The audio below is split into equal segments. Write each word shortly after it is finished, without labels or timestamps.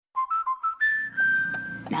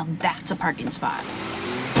Now that's a parking spot.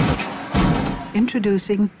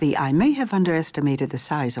 Introducing the I may have underestimated the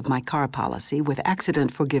size of my car policy with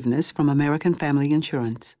accident forgiveness from American Family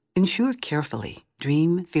Insurance. Insure carefully.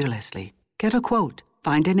 Dream fearlessly. Get a quote.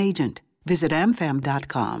 Find an agent. Visit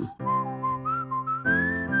amfam.com.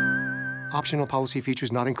 Optional policy features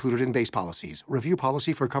not included in base policies. Review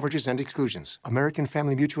policy for coverages and exclusions. American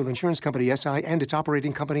Family Mutual Insurance Company, SI, and its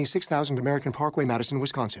operating company, 6000 American Parkway, Madison,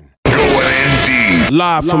 Wisconsin. Going in deep.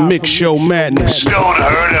 Live from Mix Show Madness. Don't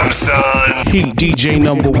hurt him, son. Heat DJ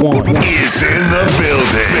number 1 is in the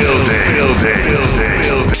building.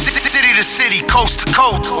 City to city, coast to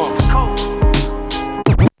coast.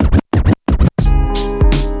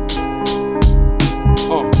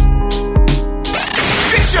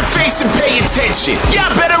 And pay attention.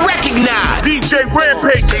 Y'all better recognize DJ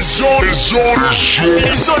Rampage is on the show.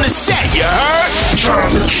 It's on the set, you heard?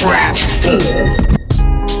 Turn the transform.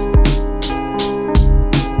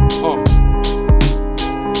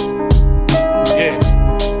 Yeah.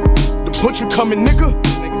 The butcher coming, nigga.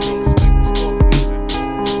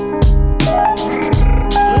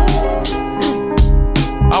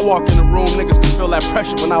 I walk in the room, niggas can feel that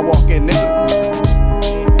pressure when I walk in, nigga.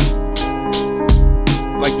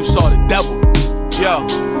 Like you saw the devil. Yo,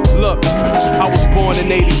 look, I was born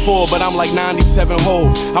in 84, but I'm like 97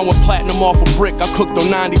 hoes. I went platinum off a brick, I cooked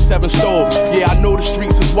on 97 stoves. Yeah, I know the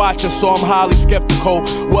streets is watching, so I'm highly skeptical.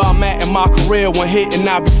 Where I'm at in my career, when hitting,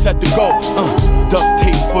 I'll be set to go. Duct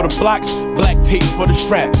tape for the blocks, black tape for the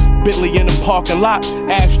strap. Bentley in the parking lot,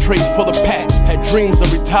 ashtray full of pack. Had dreams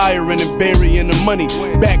of retiring and burying the money.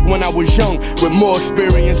 Back when I was young, with more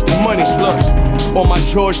experience than money. Look, on my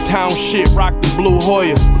Georgetown shit, rock the blue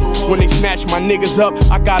Hoya. When they snatch my niggas up,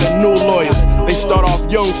 I got a new lawyer. They start off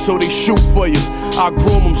young, so they shoot for you. I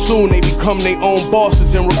groom them soon, they become their own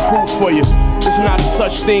bosses and recruit for you. There's not a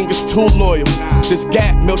such thing as too loyal. This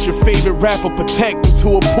gap melt your favorite rapper, protect them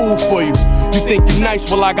to a pool for you. You think you're nice,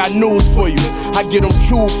 well I got news for you. I get them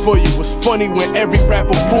chewed for you. It's funny when every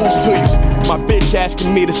rapper fooled to you. My bitch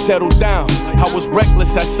asking me to settle down. I was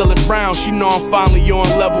reckless at selling brown. She know I'm finally on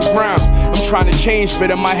level ground. I'm trying to change,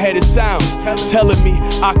 but in my head it sounds telling me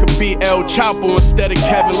I could be El Chapo instead of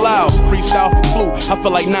Kevin Lyles. Freestyle for Clue, I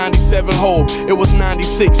feel like 97 Hove. It was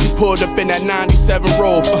 96, he pulled up in that 97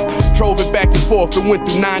 Rove. Drove it back and forth and went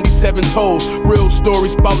through 97 toes. Real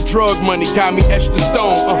stories about drug money got me etched in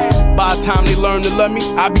stone. By the time they learn to love me,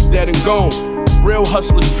 I be dead and gone. Real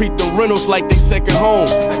hustlers treat them rentals like they second home.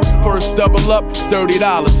 First double up,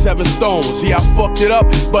 $30, 7 stones. Yeah, I fucked it up,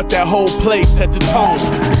 but that whole place set the tone.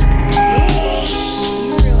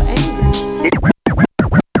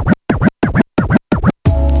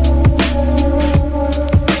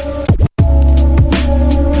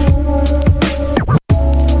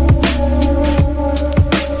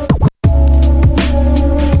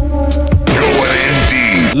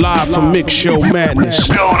 Live from Mix Show Madness.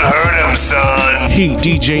 Don't hurt him, son. Heat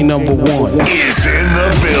DJ number 1 is in the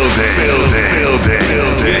building.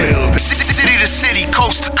 City to city,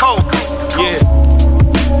 coast to coast. Yeah.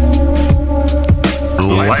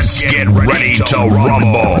 Let's get ready to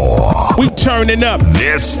rumble. We turning up.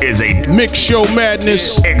 This is a Mix Show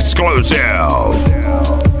Madness exclusive.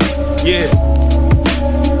 Yeah.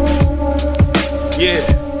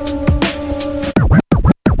 Yeah.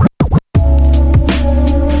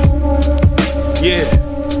 Yeah.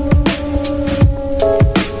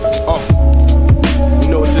 You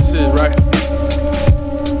know what this is, right?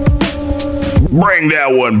 Bring that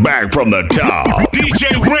one back from the top. DJ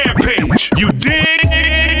Rampage, you dig?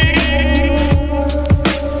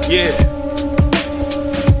 Yeah.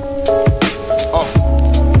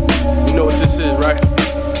 You know what this is, right?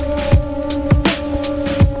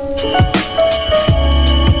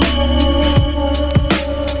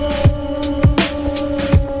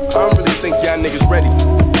 I don't really think y'all niggas ready.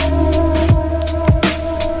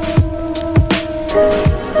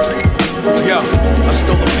 Yo, I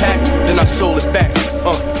stole a pack, then I sold it back.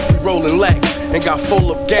 We rollin' lack and got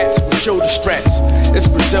full of gats with shoulder straps. It's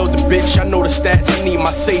Griselda, bitch, I know the stats. I need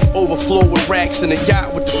my safe overflow with racks and a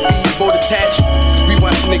yacht with the speedboat attached. We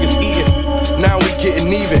watch niggas eating, now we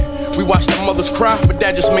getting even. We watched our mothers cry, but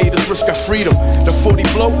that just made us risk our freedom. The 40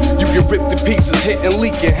 blow, you get ripped to pieces, hitting,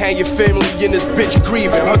 leaking. Hang your family in this bitch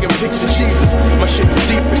grieving, hugging pics and cheeses. My shit the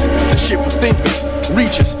deepest, the shit for thinkers,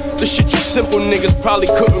 reachers. The shit you simple niggas probably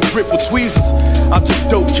couldn't grip with tweezers. I took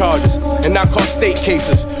dope charges, and I caught state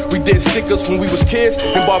cases. We did stickers when we was kids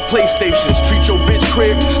and bought PlayStations. Treat your bitch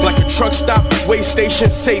crib like a truck stop, way station,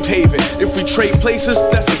 safe haven. If we trade places,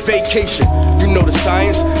 that's a vacation. You know the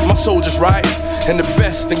science, my soldiers ride. and the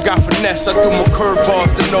best, and got finesse. I threw more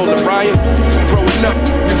curveballs than Nolan Ryan. Growing up,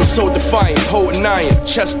 we were so defiant, holding iron,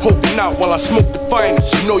 chest poking out while I smoked the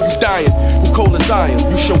finest. You know you dying, who cold as iron.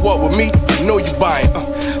 You show up with me, you know you buying.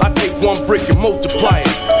 I take one brick and multiply it.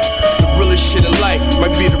 The realest shit in life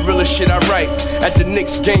might be the realest shit I write. At the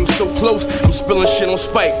Knicks game so close, I'm spilling shit on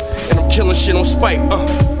spike, and I'm killing shit on spike.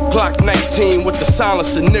 Glock 19 with the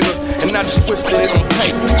silencer, nigga, and I just twisted it on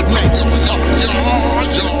tape.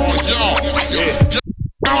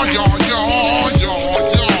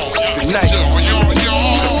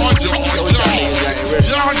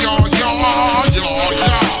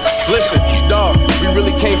 Listen, dawg, we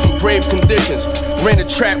really came from grave conditions. Ran the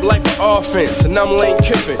trap like an offense, and I'm Lane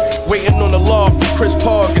Kiffin. Waiting on the law from Chris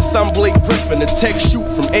Paul, guess I'm Blake Griffin. The tech shoot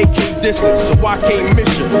from AK distance, so I can't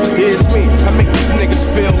miss you. Here's me, I make these niggas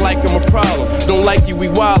feel like I'm a problem. Don't like you, we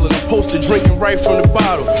wildin'. I'm posted drinking right from the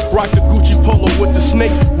bottle. Rock the Gucci polo with the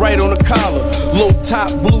snake right on the collar. Low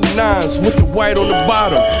top, blue nines with the white on the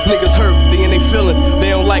bottom. Niggas hurt, they in they feelings, they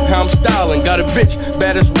don't like how I'm styling. Got a bitch,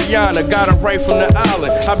 bad as Rihanna, got her right from the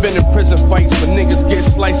island. I've been in prison fights where niggas get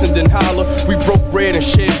sliced and then holler. We broke bread and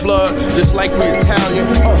shed blood, just like we Italian.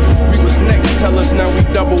 We was next, tell us now we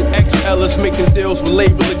double XLers, making deals with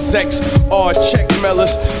label execs. All check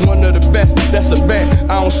mailers, one of the best, that's a bet.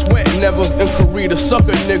 I don't sweat never, in Korea the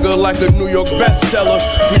sucker nigga like a New York bestseller.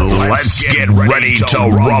 Let's get ready to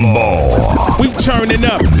rumble. We turning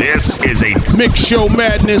up. This is a Mix Show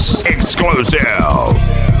Madness exclusive.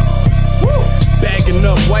 Bagging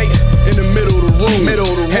up white in the middle of the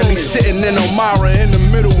room. Had me sitting in Elmira in the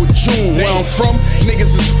middle of June. Where I'm from,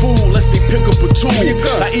 niggas is fool, lest they pick up a tool.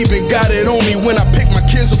 I even got it on me when I pick my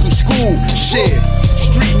kids up from school. Shit,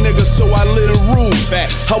 street nigga, so I lit the rules.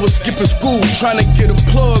 I was skipping school, trying to get a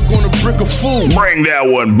plug on a brick of food. Bring that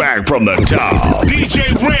one back from the top. DJ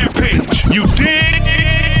Rampage. You dig?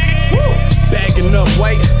 Bagging up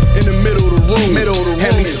white in the middle of the room.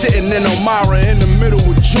 Had me sitting in Elmira in the middle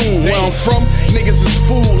of June. Where I'm from, niggas is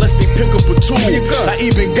fool, lest they pick up a tool. I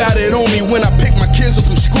even got it on me when I pick my kids up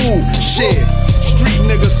from school. Shit, street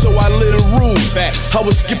nigga, so I lit the rules. I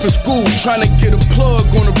was skipping school, trying to get a plug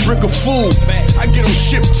on a brick of food. I get them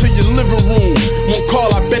shipped to your living room. Won't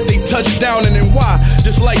call, I bet they touch down in NY,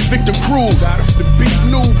 just like Victor Cruz. The beef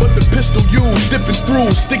new, but the pistol used. Dipping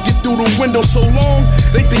through, stick it through the window so long,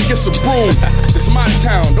 they think it's a broom. It's my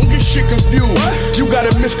town, don't get shit confused. You got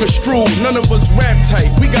it misconstrued, none of us rap tight,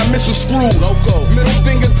 we got misconstrued. Middle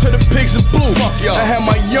finger to the pigs in blue. I had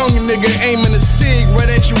my young nigga aiming a cig right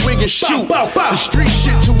at your wig and shoot. The street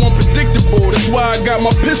shit too unpredictable, that's why I got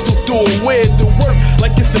my pistol through and wear it to work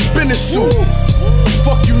like it's a business suit.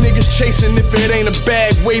 Fuck you niggas chasing if it ain't a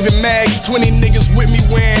bag, waving mags. 20 niggas with me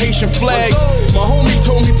wearing Haitian flags. My homie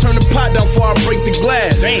told me turn the pot down before I break the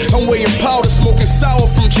glass. I'm weighing powder, smoking sour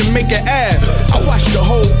from Jamaica Ave. I watched the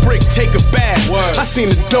whole brick take a bath. I seen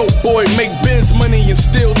a dope boy make biz money and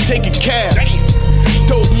still take a cab.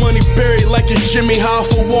 Dope money buried like it's Jimmy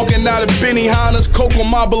Hoffa walking out of Benihana's, coke on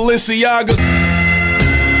my Balenciagas.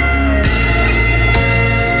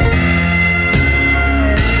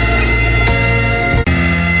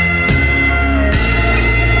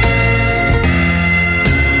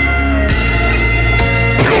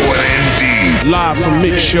 Live from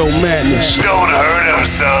Mix Show Madness. Don't hurt him,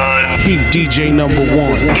 son. He DJ number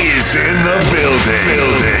one. Is in the building.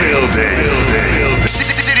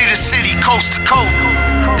 City to city, coast to coast.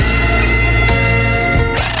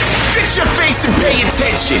 Fix your face and pay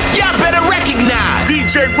attention. Y'all better recognize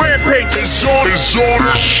DJ Rampage is on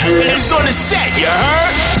it's on the set, you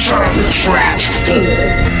heard? Turn the trash full.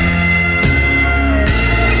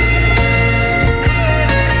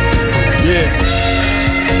 Yeah.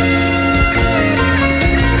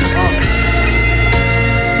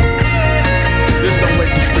 This don't wake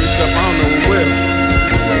the streets up, I don't know what will.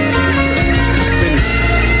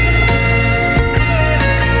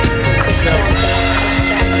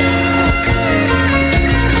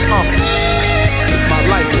 It's my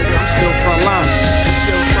life, nigga. I'm still front line.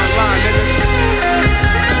 Nigga.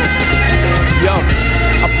 Yo,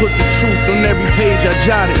 I put the truth on every page I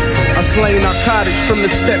jotted. I slain narcotics from the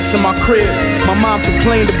steps in my crib. My mom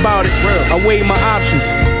complained about it. I weighed my options,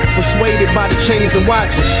 persuaded by the chains and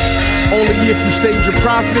watches. Only if you saved your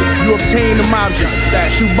profit, you obtain them objects.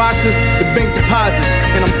 Shoe boxes, the bank deposits,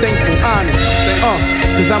 and I'm thankful, honest.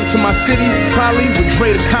 Cause I'm to my city, probably with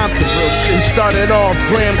Dre to Compton. We started off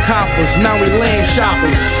Graham Coppers, now we land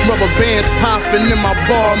shoppers. Rubber bands popping in my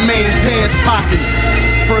ball main pants pocket.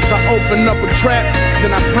 First I open up a trap,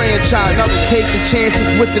 then I franchise. I was taking chances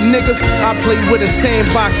with the niggas I played with in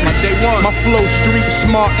sandboxes. My flow street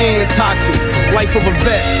smart and toxic. Life of a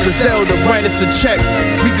vet, Griselda, write us a check.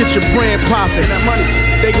 We get your brand poppin'.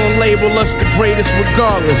 They gon' label us the greatest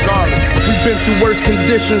regardless. We've been through worse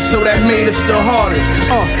conditions, so that made us the hardest.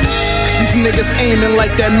 These niggas aiming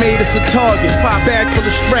like that made us a target. Bag full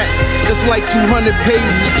of straps, that's like 200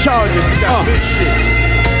 pages of charges.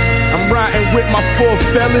 I'm riding with my fourth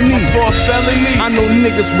felony. I know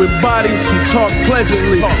niggas with bodies who talk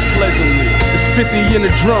pleasantly. It's 50 in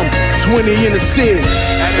the drum, 20 in the SIG.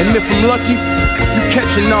 And if I'm lucky, you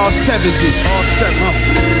catching all 70.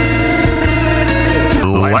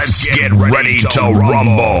 Let's get ready to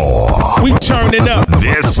rumble. We turning up.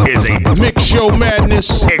 This is a Mix Show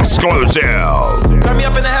Madness exclusive. Turn me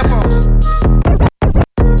up in the headphones.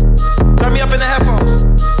 Turn me up in the headphones.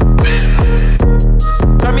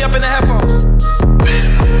 Turn me up in the headphones.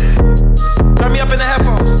 Turn me up in the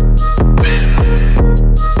headphones.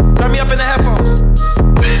 Turn me up in the headphones.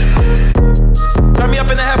 Turn me up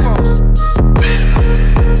in the headphones.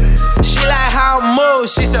 She like how I move,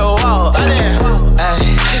 she said, whoa.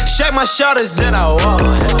 Shake my shoulders, then I walk.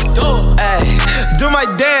 Do my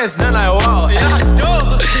dance, then I walk.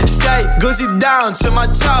 Stay Gucci down to my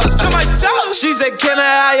toes. She said, can I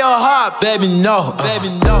have your heart? Baby, no.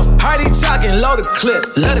 Heard he talking, load the clip,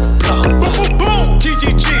 let it blow.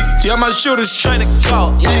 TTG, yeah, my shooters trying to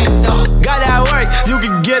go. Got that work, you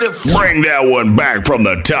can get it. Bring that one back from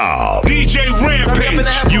the top. DJ Rampage,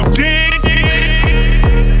 you dig?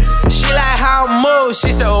 She like how I move,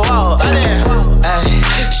 she said, whoa.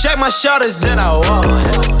 Shake my shoulders, then I walk.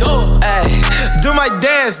 Do my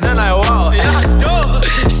dance, then I walk.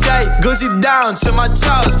 Stay Gucci down to my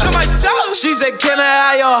toes. She said, can I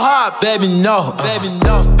have your heart? Baby, no.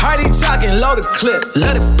 Heard he talking, load the clip,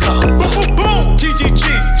 let it blow.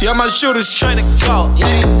 TTG, yeah, my shooters trying to go.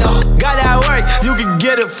 Got that work, you can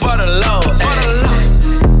get it for the low.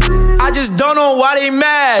 I just don't know why they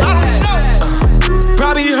mad.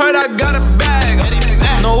 Probably heard I got a bag.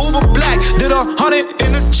 No Uber Black, did 100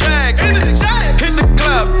 in the Jag. Hit the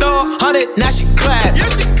club, throw 100, now she glad.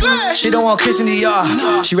 She don't want Christian Dior,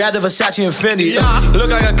 she rather Versace and Fendi.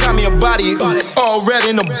 Look like I got me a body, all red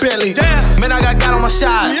in the Bentley. Man, I got God on my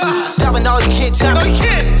side, dabbing all you can't tell me.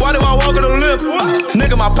 Why do I walk on the lip?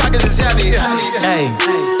 Nigga, my pockets is heavy. Hey,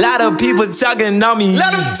 lot of people talking on me.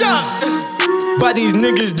 Let them talk. But these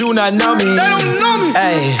niggas do not know me. They don't know me.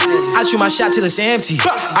 Ayy, I shoot my shot till it's empty.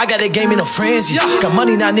 I got that game in a frenzy. Got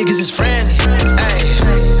money, now niggas is friendly.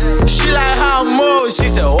 Ayy, she like how I move, she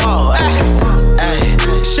said, whoa.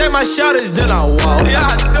 Ayy, shake my shoulders, then I walk. Yeah,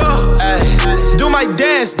 I do. Ayy, do my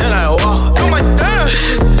dance, then I walk. Do my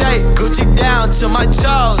dance. Take Gucci down to my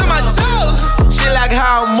toes. She like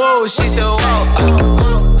how I move, she said, whoa.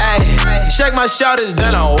 Ayy, shake my shoulders,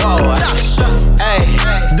 then I walk. Ayy,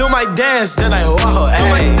 do my dance, then I walk.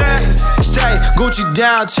 Straight Gucci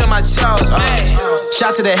down to my toes.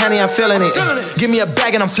 Shout to the Henny, I'm feeling it. Give me a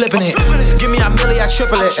bag and I'm flipping it. Give me a milli, I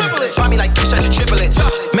triple it. Buy me like fish, I should triple it.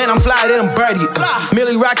 Man, I'm fly, then I'm birdie.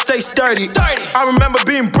 Milli rock, stay sturdy. I remember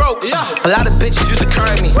being broke. A lot of bitches used to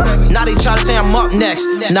curve me. Now they try to say I'm up next.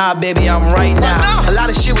 Nah, baby, I'm right now. A lot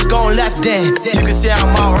of shit was going left then. You can say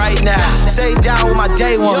I'm all right now. Stay down with my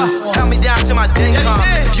day ones. Help me down till my day come.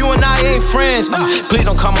 If you and I ain't friends, please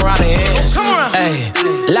don't come around the ends. Ay,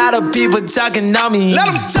 lot of people talking on me. Let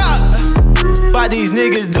them talk. But these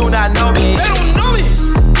niggas do not know me. They don't know me.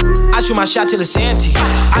 I shoot my shot till it's empty.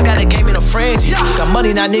 I got a game in a frenzy. Got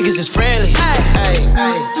money, now niggas is friendly.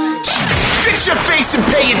 Fix your face and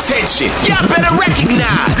pay attention. Y'all better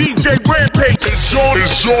recognize. DJ Rampage is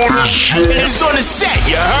It's on the set,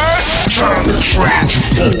 you heard? Turn the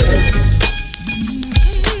transform.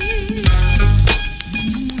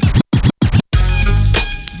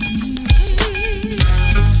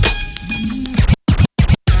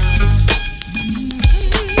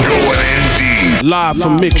 live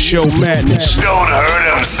from Mix Show Madness. Don't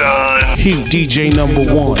hurt him, son. He, DJ number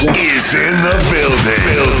one, is in the building.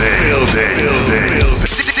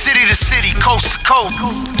 City to city, coast to coast.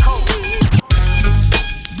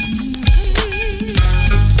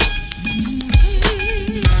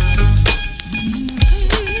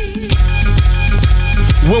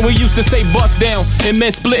 When we used to say bust down, it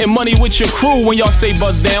meant splitting money with your crew. When y'all say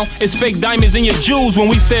bust down, it's fake diamonds in your jewels. When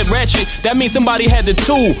we said ratchet, that means somebody had the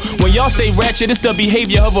tool. When y'all say ratchet, it's the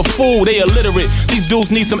behavior of a fool. They illiterate. These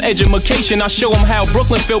dudes need some education. I show them how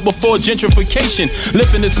Brooklyn felt before for gentrification.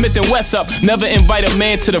 Lifting the Smith and West up. Never invite a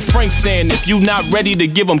man to the Frank stand if you not ready to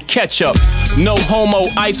give him ketchup. No homo,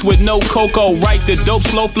 ice with no cocoa. Right the dope,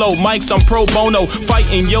 slow flow. Mics, I'm pro bono.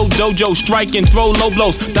 Fighting yo dojo, striking, throw low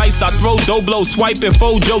blows. Dice, I throw do blows. Swiping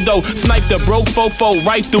fo jodo. Snipe the bro fofo.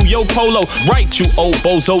 Right through yo polo. Right you old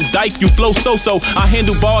bozo. Dyke, you flow so-so. I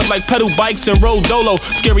handle bars like pedal bikes and roll dolo.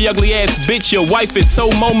 Scary ugly ass bitch, your wife is so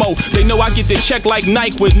momo. They know I get the check like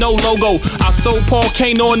Nike with no logo. I sold Paul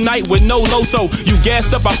Kane all night with no loso. You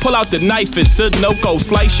gassed up, I pull out the knife, it's Sudoku.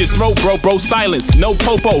 Slice your throat, bro, silence, no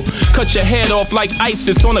popo. Cut your head off like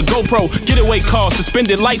ISIS on a GoPro. Getaway car,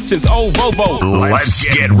 suspended license, old Volvo. Let's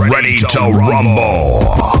get ready to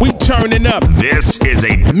rumble. We turning up. This is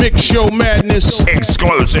a Mix Show Madness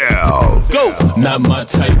exclusive. Go! Not my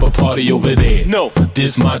type of party over there. No,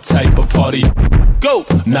 this my type of party. Go!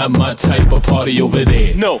 Not my type of party over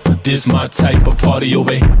there. No, this my type of party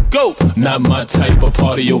over here. Go! Not my type of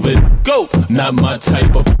party over there. Go! Not my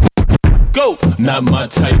type of. Go! Not my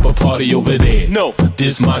type of party over there. No,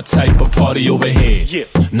 this my type of party over here. Yeah,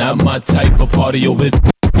 not my type of party over there.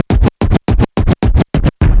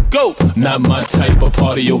 Go! Not my type of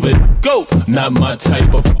party over there. Go! Not my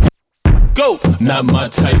type of. Go! Not my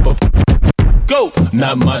type of. Go!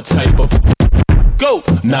 Not my type of. Go!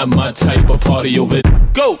 Not my type of party over there.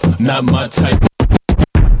 Go! Not my type.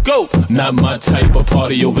 Go! Not my type of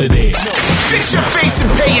party over there. Fix your face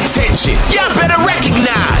and pay attention. Y'all better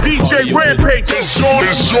recognize. DJ Rampage is on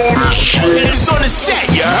the set,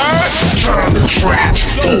 you heard? Turn the trap.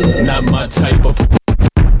 Go! Not my type of.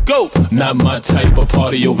 Go! Not my type of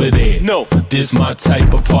party over there. No, this my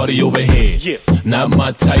type of party over here. Yeah, not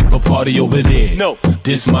my type of party over there. No,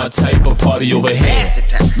 this my type of party over here.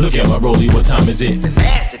 Look at my rollie, what time is it?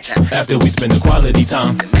 After we spend the quality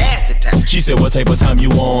time. She said, what type of time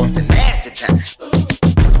you on?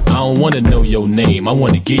 I don't wanna know your name, I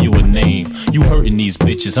wanna give you a name. You hurting these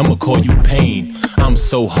bitches, I'ma call you pain. I'm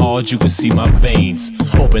so hard you can see my veins.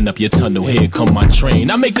 Open up your tunnel, here come my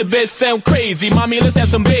train. I make the bed sound crazy, mommy, let's have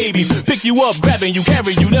some babies. Pick you up, grabbing you,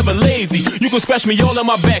 carry you, never lazy. You can scratch me all on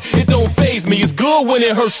my back, it don't faze me. It's good when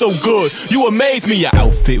it hurts so good, you amaze me. Your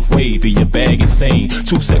outfit wavy, your bag insane.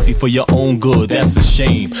 Too sexy for your own good, that's a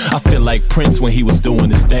shame. I feel like Prince when he was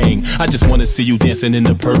doing his thing. I just wanna see you dancing in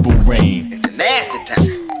the purple rain. It's the nasty time.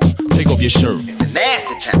 Take off your shirt. It's the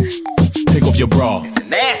nasty time. Take off your bra. It's the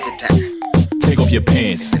nasty time. Take off your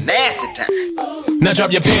pants. It's the nasty time. Now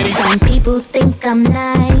drop your panties. Some people think I'm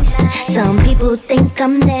nice, some people think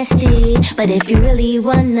I'm nasty. But if you really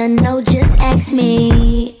wanna know, just ask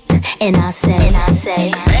me. And I'll say,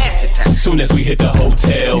 nasty time. Soon as we hit the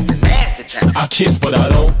hotel, Nasty time. I kiss but I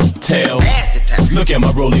don't tell. Nasty time. Look at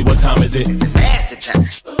my rollie, what time is it? Nasty time.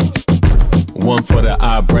 One for the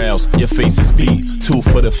eyebrows, your face is beat. Two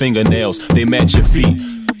for the fingernails, they match your feet.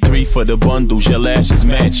 Three for the bundles, your lashes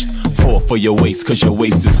match. Four for your waist, cause your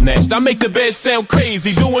waist is snatched. I make the bed sound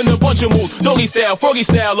crazy, doing a bunch of moves. Doggy style, froggy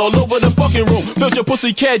style, all over the fucking room. Felt your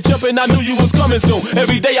pussy cat jumping, I knew you was coming soon.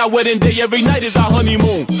 Every day our wedding day, every night is our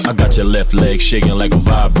honeymoon. I got your left leg shaking like a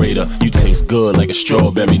vibrator. You taste good like a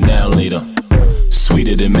strawberry now and later.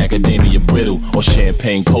 Sweeter than macadamia brittle or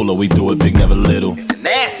champagne cola, we do it big, never little. It's the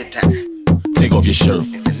nasty time. Take off your shirt.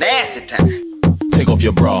 It's the nasty time. Take off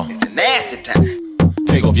your bra. It's the nasty time.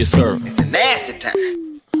 Take off your skirt. It's the nasty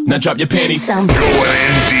time. Now drop your panties. Going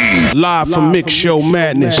deep. Live from Mix Show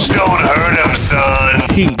Madness. Don't hurt him, son.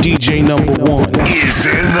 Heat DJ number one. Is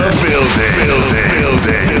in the building.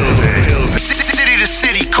 City to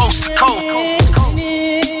city, coast to coast.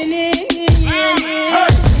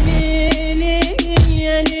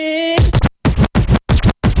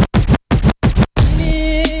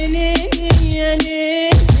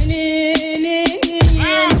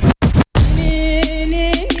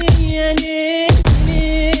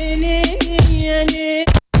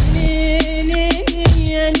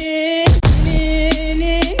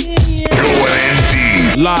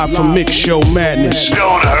 Live from Mix Show Madness.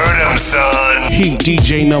 Don't hurt him, son. Heat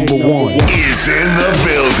DJ number one. Is in the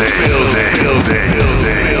building.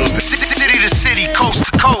 City to city, coast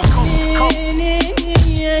to coast.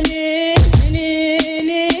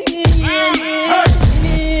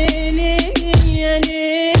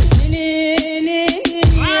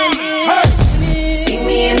 See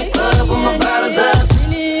me in the club with my bottles up.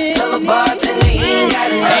 Tell the bartender he ain't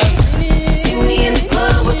got enough. See me in the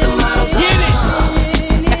club with the models up.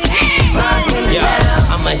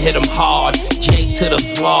 I'ma hit him hard, Jake to the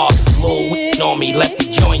bar. Lil' weed on me, left the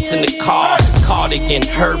joints in the car. Cardigan,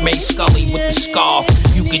 Hermes Scully with the scarf.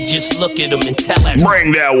 You could just look at him and tell him.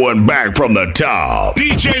 Bring that one back from the top.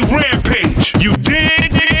 DJ Rampage, you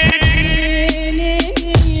dig?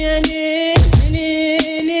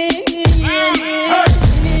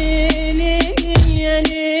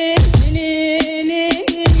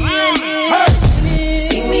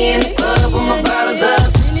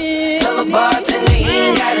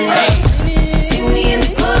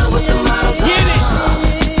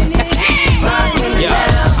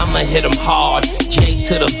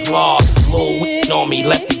 to the vlog. Lil on me,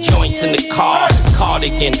 left the joints in the car.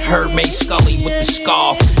 Cardigan, Hermes Scully with the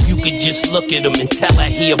scarf. You could just look at him and tell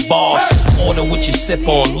that he a boss. Order what you sip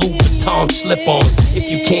on, Louis Vuitton slip-ons. If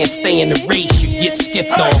you can't stay in the race, you get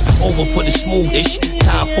skipped on. Over for the smoothish,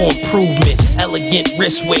 time for improvement. Elegant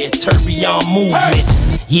wristwear, tourbillon movement.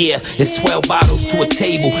 Yeah, it's 12 bottles to a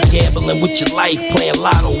table. Gambling with your life, playing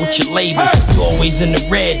lotto with your label. You always in the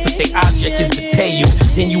red, but the object is to pay you.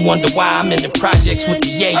 Then you wonder why I'm in the projects with the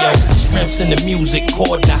yayo. Strengths in the music,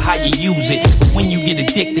 according to how you use it. But when you get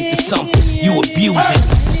addicted to something, you abuse it.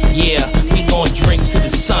 Yeah, we gon' drink to the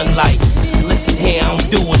sunlight. Listen here, I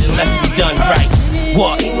don't do it unless it's done right.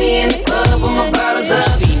 What? See me in the club with my bottles up. You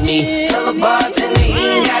see me? Tell the bartender he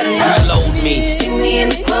ain't got enough. Reload me. See me in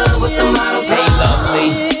the club with the models up. Hey,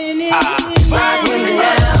 lovely. Rock with me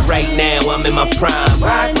now. Right now, I'm in my prime.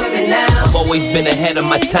 Rock with me now. I've always been ahead of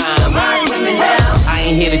my time. So rock with me now. I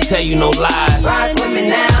ain't here to tell you no lies. Rock with me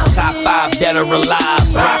now. Top 5 dead or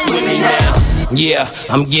alive. Rock with me now. Yeah,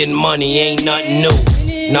 I'm getting money, ain't nothing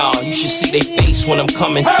new. Nah, you should see they face when I'm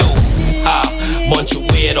coming through. Bunch of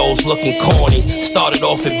weirdos looking corny. Started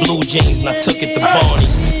off at Blue Jeans and I took it to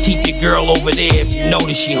Barney's. Keep your girl over there if you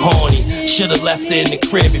notice she horny. Should've left her in the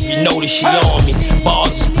crib if you notice she on me.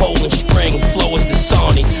 Bars is Poland Spring, flow is the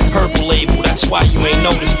Sony. Purple label, that's why you ain't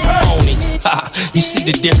noticed the pony. You see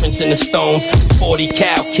the difference in the stones. 40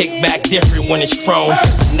 cal kick back different when it's chrome.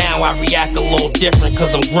 Now I react a little different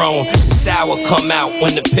cause I'm grown. The sour come out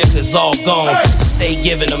when the pith is all gone. Stay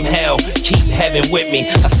giving them hell, keep heaven with me.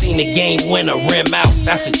 I seen the game winner rim out,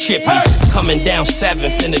 that's a chippy. Coming down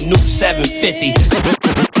 7th in the new 750.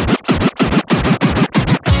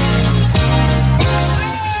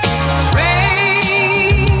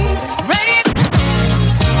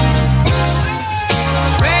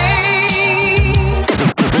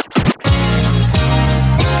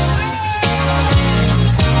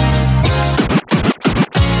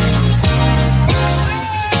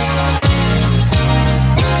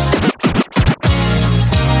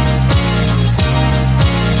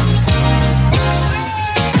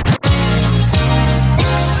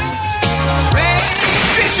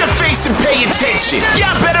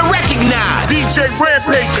 Y'all better recognize DJ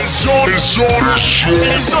Rampage is on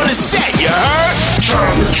it's on the set, you heard?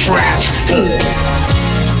 Time to transform.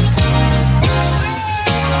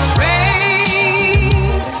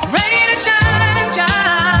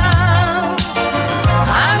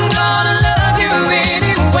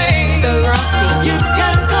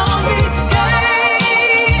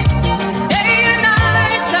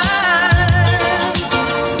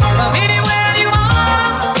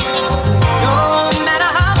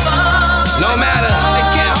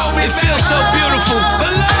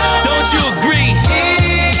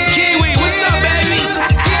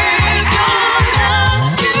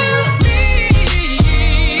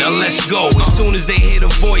 As soon as they hear the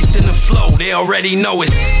voice and the flow, they already know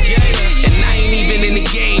it's and I ain't even in the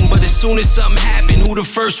game, but as soon as something happen, who the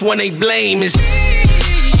first one they blame is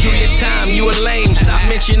give your time, you a lame. Stop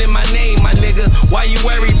mentioning my name, my nigga. Why you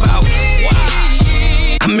worry about?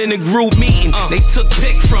 Why? I'm in a group meeting. They took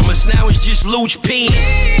pick from us, now it's just Luch peeing.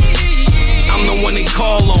 I'm the one they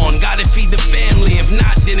call on. Gotta feed the family, if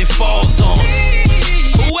not, then it falls on.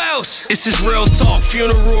 Who else? This is real talk,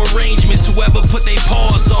 funeral arrangements, whoever put they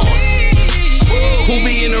paws on. Who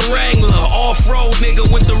be in a Wrangler, off-road nigga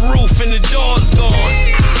with the roof and the doors gone.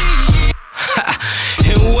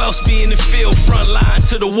 And who else be in the field, front line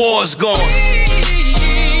till the war's gone.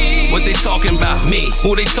 What they talking about? Me.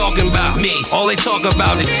 Who they talking about? Me. All they talk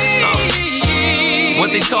about is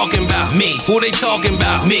what they talking about? Me. Who they talking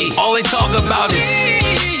about? Me. All they talk about is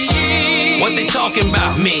what they talking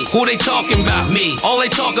about? Me. Who they talking about? Me. All they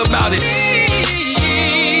talk about is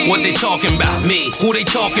what they talking about? Me. Who they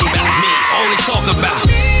talking about? Me. All they talk about.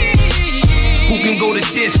 Who can go the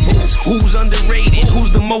distance? Who's underrated? Who's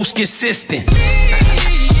the most consistent?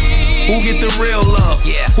 Who get the real love?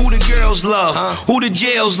 Yeah. Who the girls love? Who the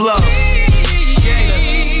jails love?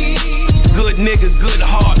 Good nigga, good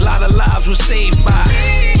heart. Lot of lives were saved by.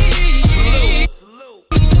 Salute.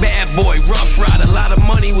 Bad boy, rough rider. A lot of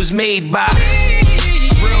money was made by.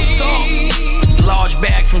 Real talk. Large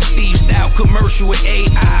bag from Steve Style commercial with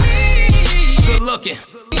AI. Good looking.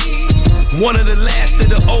 One of the last of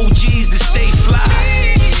the OGs to stay fly.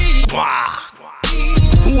 Wow.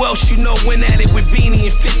 Who else you know went at it with Beanie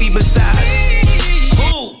and 50 besides?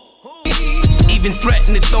 Who? Even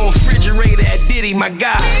threatened to throw a refrigerator at Diddy, my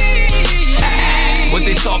guy. What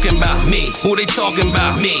they talking about? Me. Who they talking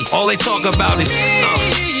about? Me. All they talk about is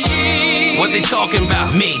what they talking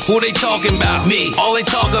about? Me. Who they talking about? Me. All they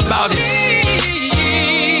talk about is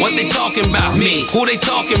What they talking about? Me. Who they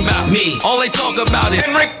talking about? Me. All they talk about is.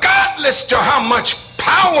 And regardless to how much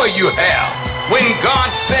power you have, when God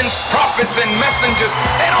sends prophets and messengers,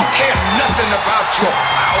 they don't care nothing about your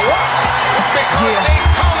power, because they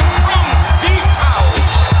come from the power.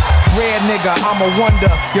 Rare nigga, I'm a wonder.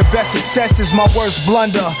 Your best success is my worst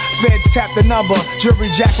blunder. Feds tap the number. Jury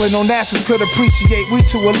Jacqueline Onassis could appreciate. We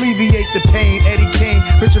to alleviate the pain. Eddie King,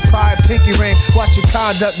 Richard Pryor, Pinky Ring. Watch your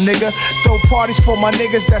conduct, nigga. Throw parties for my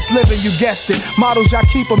niggas that's living, you guessed it. Models, y'all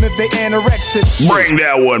keep them if they anorexic. Bring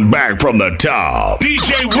that one back from the top.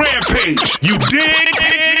 DJ Rampage, you dig?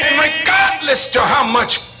 And regardless to how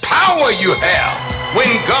much power you have, when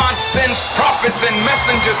God sends prophets and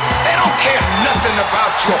messengers, they don't care nothing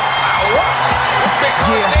about your power,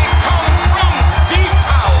 because they come from the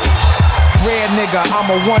power. Rare nigga, I'm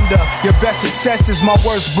a wonder. Your best success is my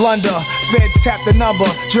worst blunder. Feds tap the number.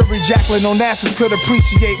 Jury Jacqueline Onassis could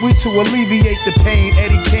appreciate. We to alleviate the pain.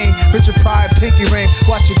 Eddie King, Richard Pryor, Pinky Ring.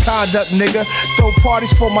 Watch your conduct, nigga. Throw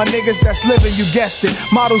parties for my niggas that's living, you guessed it.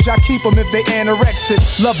 Models, y'all keep them if they anorexic.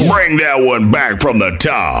 Love them. Bring that one back from the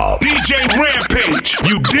top. DJ Rampage,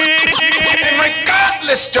 you dig? And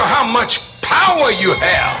regardless to how much power you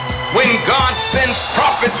have, when God sends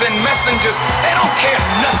prophets and messengers, they don't care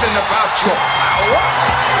nothing about your power,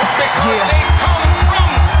 because they come from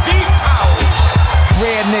the power.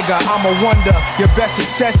 Rare nigga, I'm a wonder. Your best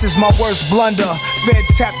success is my worst blunder. Feds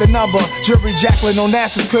tap the number. Jury Jacqueline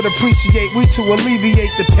Onassis could appreciate. We to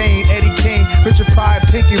alleviate the pain. Eddie King, Richard Pryor,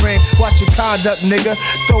 Pinky Ring. Watch your conduct, nigga.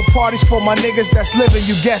 Throw parties for my niggas that's living,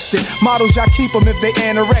 you guessed it. Models, y'all keep them if they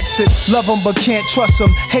anorexic. Love them but can't trust them.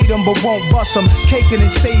 Hate them but won't bust them. Caking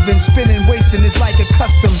and saving, spinning, wasting is like a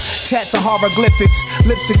custom. Tats are hieroglyphics,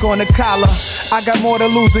 lipstick on the collar. I got more to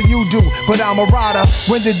lose than you do, but I'm a rider.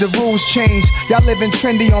 When did the rules change? Y'all living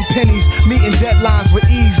trendy on pennies, meeting deadlines with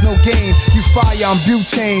ease, no game. You fire on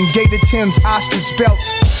butane, Gator Timbs, ostrich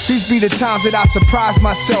belts. These be the times that I surprise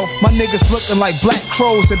myself. My niggas looking like black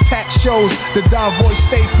crows and packed shows. The Don voice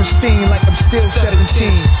stay pristine like I'm still 17.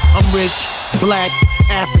 I'm rich, black,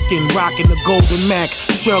 African, rocking the golden Mac.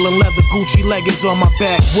 Sherlin leather, Gucci leggings on my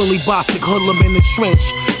back. Willie Bostic, hoodlum in the trench.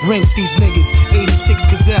 Rinse these niggas,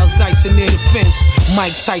 86 gazelles dicing near the fence.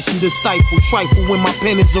 Mike Tyson disciple, trifle when my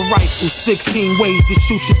pen is a rifle. 16 ways to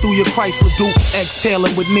shoot you through your Chrysler Duke.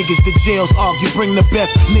 Exhaling with niggas, the jails argue. Bring the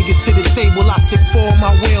best niggas to the table. I sit four of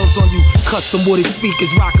my whales on you. Custom wooded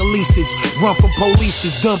speakers, rock Elises. Run from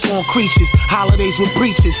polices, dump on creatures. Holidays with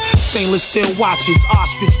preachers, stainless steel watches.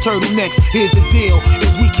 Ostrich turtlenecks, here's the deal.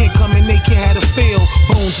 If we can't come in, they can't have a feel.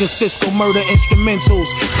 Bones and Cisco murder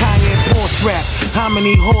instrumentals. Cayenne Porsche rap. How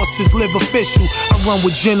many horses live official? I run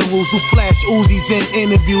with generals who flash Uzis in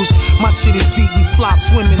interviews. My shit is deep, we fly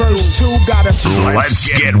swimming Verse through. 2 gotta. Let's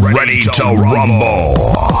get ready to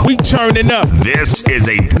rumble. We turning up. This is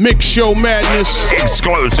a Mix Show Madness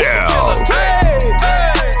exclusive. Hey,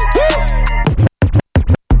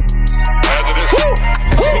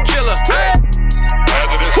 hey, Killer.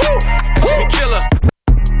 Killer.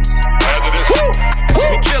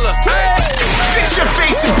 Killer. Fix your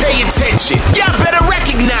face and pay attention. Y'all better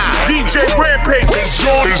recognize. DJ Rampage is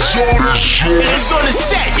on It's on the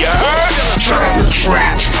set, you heard?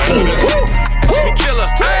 Killer.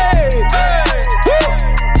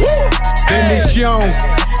 Bendición.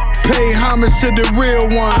 Pay homage to the real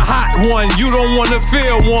one. a hot one, you don't wanna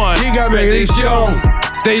feel one. Diga bendición.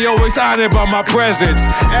 They always honored by my presence.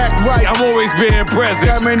 Act right. I'm always being present.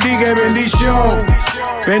 Ya bendiga bendición.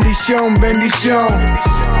 Bendición, bendición.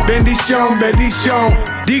 Bendición, bendición.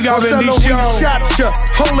 Diga bendición. Shotcha,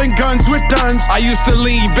 holding guns with guns. I used to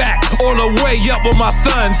lean back all the way up with my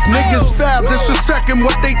sons. Niggas foul, disrespecting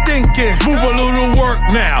what they thinking. Move a little work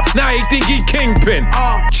now. Now he think he kingpin.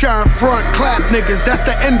 Try and front, clap niggas. That's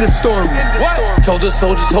the end of story. What? Told the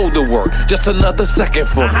soldiers hold the work, just another second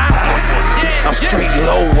for me. I'm straight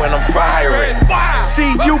low when I'm firing.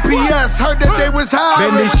 See UPS, heard that they was high.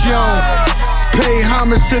 Bendición. Pay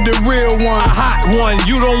homage to the real one. A hot one,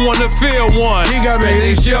 you don't wanna feel one. Diga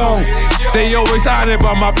bendición. They always honored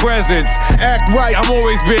by my presence. Act right. I'm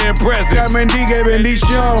always being present. Ya bendiga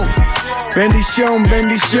bendición. Bendición,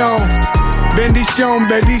 bendición. Bendición,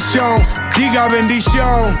 bendición. Diga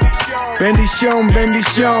bendición. Bendición,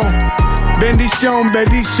 bendición. Bendición,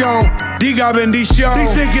 bendición. Diga bendición.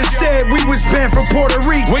 These niggas said we was banned from Puerto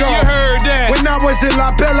Rico. When you heard that? When I was in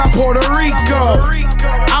La Bella, Puerto Rico.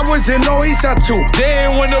 I was in Loíza too. They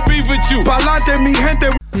ain't wanna be with you. Pa'lante mi gente.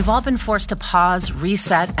 We've all been forced to pause,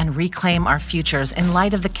 reset, and reclaim our futures in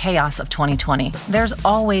light of the chaos of 2020. There's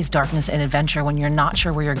always darkness and adventure when you're not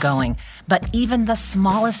sure where you're going, but even the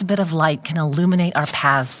smallest bit of light can illuminate our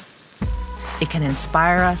paths. It can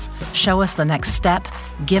inspire us, show us the next step,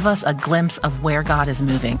 give us a glimpse of where God is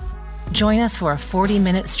moving. Join us for a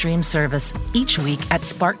 40-minute stream service each week at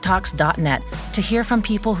sparktalks.net to hear from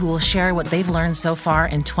people who will share what they've learned so far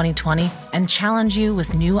in 2020 and challenge you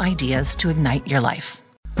with new ideas to ignite your life.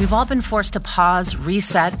 We've all been forced to pause,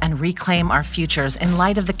 reset, and reclaim our futures in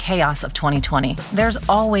light of the chaos of 2020. There's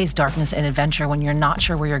always darkness and adventure when you're not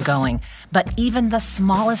sure where you're going, but even the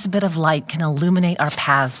smallest bit of light can illuminate our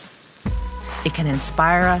paths. It can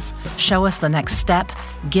inspire us, show us the next step,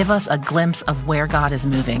 give us a glimpse of where God is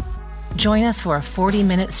moving. Join us for a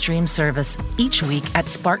 40-minute stream service each week at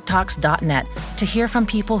sparktalks.net to hear from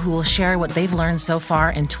people who will share what they've learned so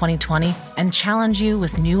far in 2020 and challenge you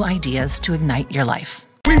with new ideas to ignite your life.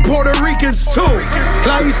 We Puerto Ricans too.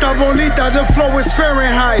 La Isla Bonita, the flow is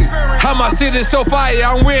Fahrenheit. How my city's so fire,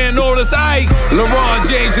 I'm wearing all this ice. LeBron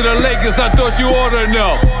James to the Lakers, I thought you ought to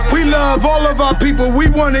know. We love all of our people, we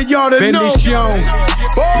wanted y'all to know.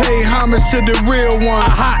 Pay homage to the real one.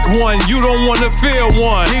 A hot one, you don't want to feel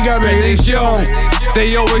one. Bendición.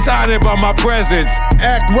 They always honored by my presence.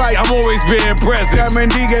 Act right, I'm always being present.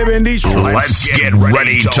 Let's get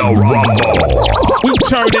ready to rumble. We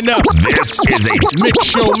turning up. This is a Mix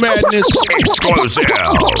Show Madness exclusive.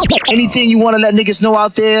 Anything you want to let niggas know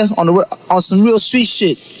out there on some real street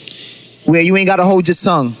shit where you ain't got to hold your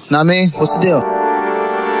tongue. Know what I mean? What's the deal?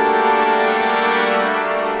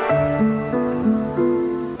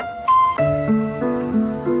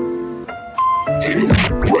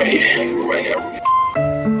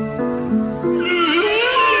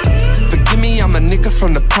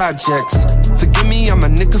 From the projects. Forgive me, I'm a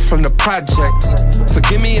nigga from the projects.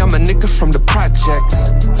 Forgive me, I'm a nigga from the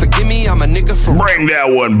projects. Forgive me, I'm a nigga from. Bring that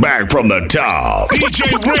one back from the top. DJ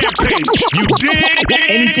Rampage, you dig?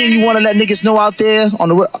 Anything you want to let niggas know out there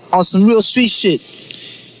on some real street shit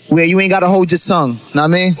where you ain't got to hold your tongue. Know what I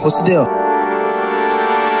mean? What's the deal?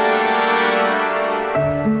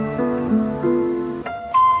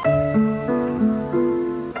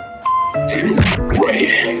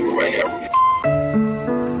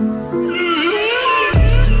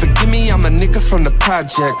 From the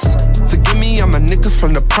projects. Forgive me, I'm a nigga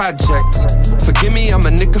from the projects. Forgive me, I'm a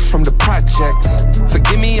nigga from the projects.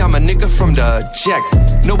 Forgive me, I'm a nigga from the jacks.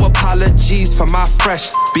 No apologies for my fresh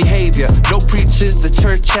behavior. No preachers, the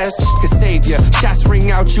church has can save ya. Shots ring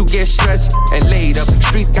out, you get stretched and laid up.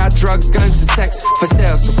 Streets got drugs, guns, and sex for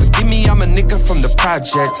sale. So forgive me, I'm a nigga from the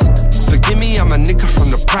projects. Forgive me, I'm a nigga from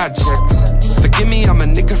the projects. Forgive me, I'm a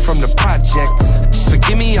nigga from the projects.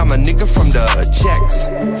 Forgive me, I'm a nigga from the jacks.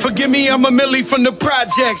 Forgive me, I'm a Millie from the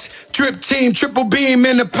projects. Drip team, triple beam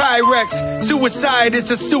in the Pyrex. Suicide,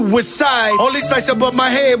 it's a suicide. All these lights above my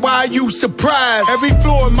head, why are you surprised? Every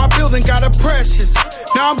floor in my building got a precious.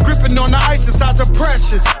 Now I'm gripping on the ice inside the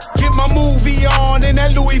precious. Get my movie on in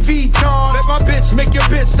that Louis Vuitton. Let my bitch make your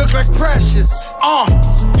bitch look like Precious.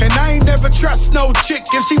 And I ain't never trust no chick.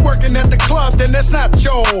 If she working at the club, then that's not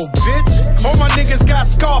your bitch. All my niggas got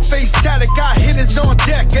Scarface static, got hitters on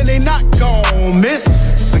deck, and they not gon' miss.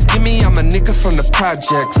 Forgive me, I'm a nigga from the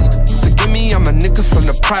projects. Forgive me, I'm a nigga from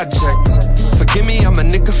the projects. Forgive me, I'm a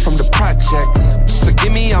nigga from the projects.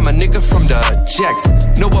 Forgive me, I'm a nigga from the jacks.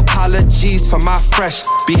 No apologies for my fresh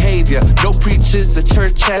behavior. No preachers, the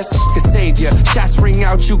church has can save ya. Shots ring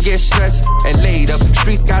out, you get stretched and laid up.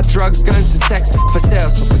 Streets got drugs, guns, and sex for sale.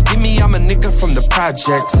 So forgive me, I'm a nigga from the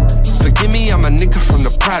projects. Forgive me, I'm a nigga from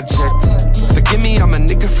the projects. Forgive me, I'm a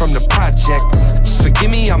nigga from the projects.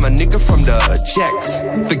 Forgive me, I'm a nigga from the jacks.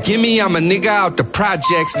 Forgive me, I'm a nigga out the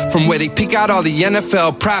projects. From where they pick out all the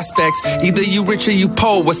NFL prospects. Either you rich or you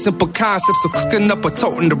poor with simple concepts. So cooking up or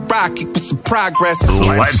toting the rock, keeping some progress.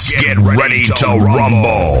 Let's get ready to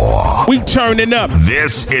rumble. We turning up.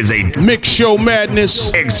 This is a Mix Show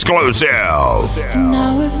Madness exclusive.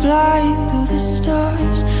 Now we're flying through the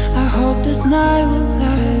stars. I hope this night will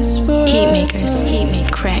last forever. Heatmakers, heat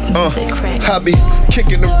make crack, music crack. I be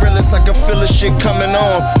kicking the realest, I can feel the shit coming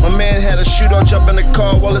on. My man had a shootout, jump in the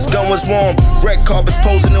car while his gun was warm. Red carpets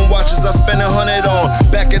posing in watches, I spend 100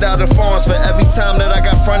 on. Back it out in farms for every time that I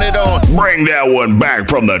got fronted on. Bring that one back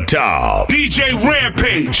from the top. DJ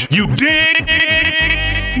Rampage, you dig?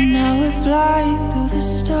 Now we're flying through the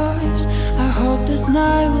stars. I hope this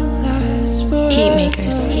night will last forever.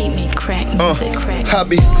 Heatmakers, heat make crack, music crack. I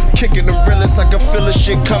be kicking the realest, I can feel the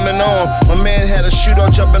shit coming on. My man had a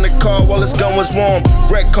shootout, jump in the car while his gun was warm.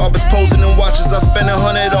 Red carpets posing in watches, I spend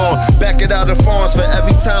 100 on. Back it out in farms for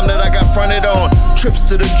every time that I got fronted on. Trips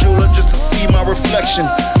to the jeweler just to see my reflection.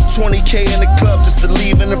 20K in the club just to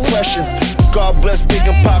leave an impression. God bless Big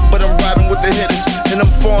and Pop, but I'm riding with the hitters. And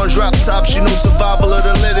them foreign drop tops, you know survival of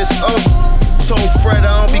the littest. told Fred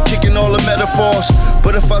I don't be kicking all the metaphors,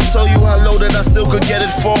 but if I tell you how low that I still could get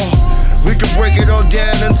it for, we could break it all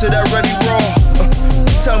down into that ready raw.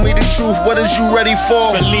 Tell me the truth, what is you ready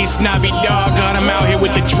for? Feliz Navidad, got him out here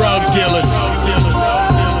with the drug dealers.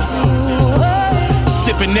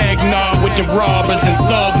 Sipping eggnog with the robbers and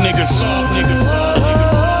thug niggas.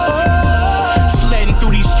 Sledding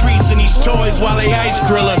through these streets and these toys while they ice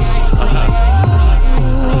grill us.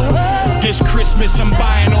 This Christmas I'm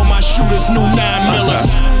buying all my shooters new 9mm.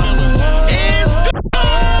 It's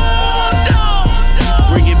gone down.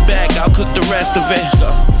 Bring it back, I'll cook the rest of it.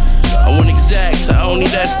 I want exacts, I don't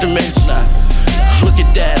need estimates. Look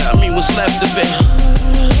at that, I mean what's left of it.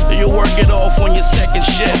 You work it off on your second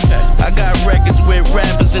shift. I got records with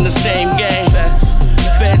rappers in the same game.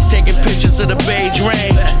 Feds taking pictures of the beige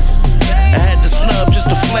rain. I had to snub just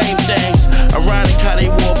to flame things. Ironic how they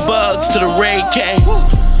wore bugs to the raid came.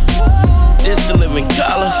 This the living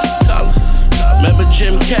color. Remember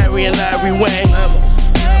Jim Carrey and Ivory Wayne?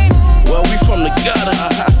 Well, we from the gutter.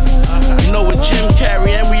 You know what Jim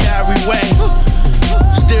Carrey and we Ivory Wayne.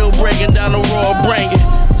 Still breaking down the raw, bring it.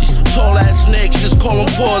 These some tall ass niggas, just call them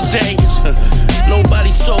Porzingis. Nobody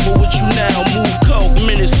sober with you now. Move coke,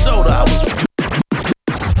 Minnesota. I was.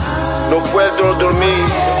 No puedo dormir.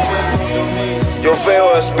 Yo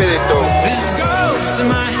veo espíritu. This goes to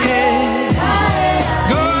my head.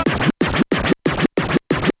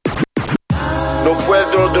 No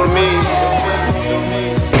puedo dormir.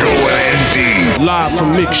 Live from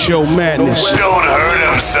Mix Show Madness. Don't hurt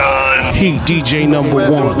him, son. He, DJ number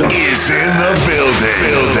 1. Is in the building.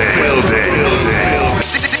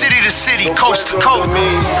 City to city, coast to coast.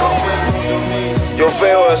 Yo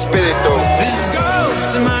veo espíritu. This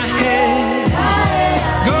goes to my head.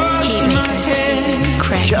 Goes to my head.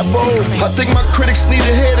 I think my critics need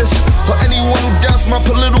to hear this, or anyone who doubts my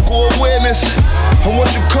political awareness. I'm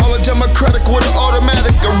what you call a democratic with an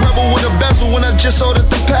automatic, a rebel with a bezel when I just ordered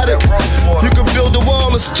the paddock. You can build a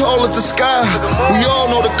wall as tall as the sky. We all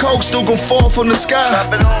know the coke still gon' fall from the sky.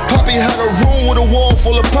 Poppy had a room with a wall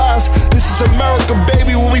full of pies. This is America,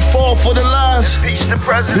 baby, when we fall for the lies.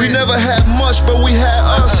 We never had much, but we had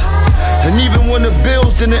us. And even when the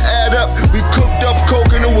bills didn't add up, we cooked up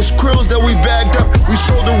coke and it was krills that we bagged up. We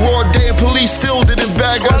sold the raw day and police still didn't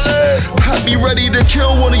bag us. I'd be ready to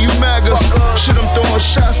kill one of you MAGAs. Shit, I'm throwing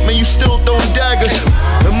shots, man, you still throwing daggers.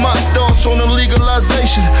 And my thoughts on the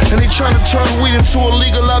legalization, and they trying to turn weed into a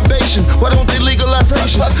legal libation. Why don't they legalize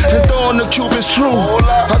Haitians and throw on the Cubans too?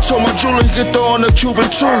 I told my jeweler he could throw on the Cuban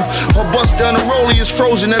too. Or bust down the rollie is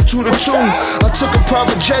frozen at 2 to 2. I took a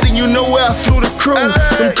private jet and you know where I flew the crew.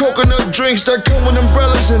 Them coconut drinks that come with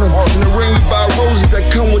umbrellas in them. And the ring we buy roses that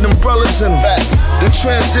come with umbrellas in them. The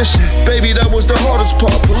transition, baby, that was the hardest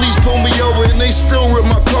part. Police pulled me over and they still ripped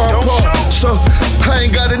my car apart. So I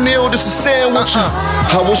ain't got a nail to stand with you.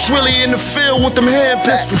 I was really in the field with them hand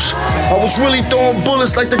pistols. I was really throwing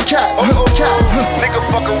bullets like the cat. Nigga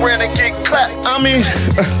fuck around and get clapped. I mean,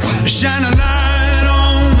 shine a light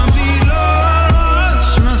on my feet,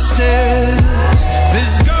 watch my steps.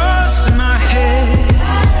 This goes to my head.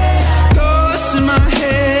 Goes to my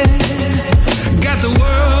head. Got the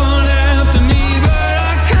world after me, but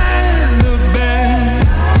I can't look back.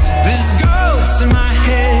 This goes to my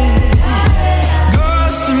head.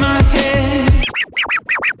 Goes to my head.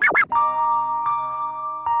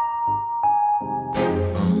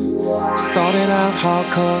 Started out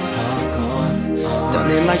hardcore, done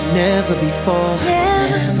it like never before.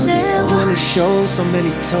 When it shows so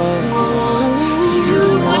many toes, you're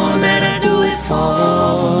the one that I do it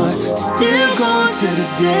for. Still going to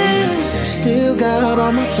this day, still got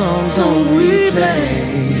all my songs on replay.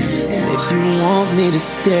 And if you want me to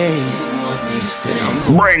stay,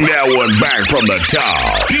 bring that one back from the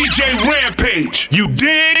top. DJ Rampage, you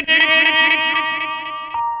dig?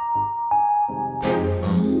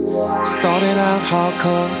 Started out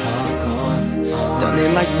hardcore, done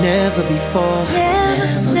it like never before.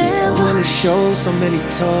 When it shows so many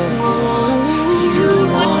toes, you're the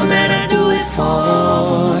one that I do it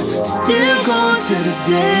for. Still going to this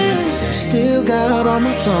day, still got all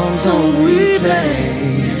my songs on replay.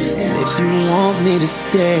 And if you want me to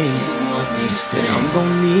stay, I'm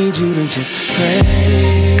gonna need you to just pray.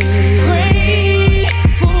 Pray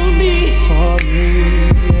for me,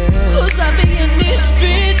 yeah. Cause I be in these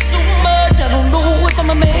streets so much, I don't know if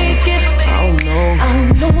I'ma make it. I don't know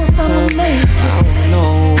if I'ma make it. I don't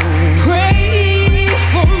know. Pray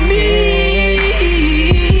for me.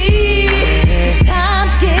 If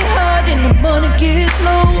times get hard and the money gets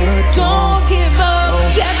low, don't give up,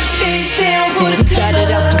 got to stay down for the got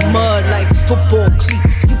it out the mud like football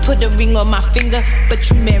cleats. You put a ring on my finger, but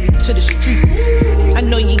you married to the streets. I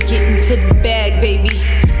know you getting to the bag, baby.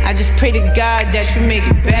 I just pray to God that you make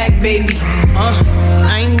it back, baby.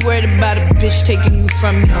 I ain't worried about a bitch taking you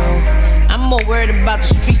from me. I'm more worried about the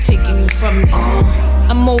streets taking you from me.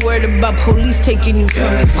 I'm more worried about police taking you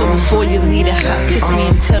from me. So before you leave the house, kiss me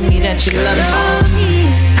and tell me that you love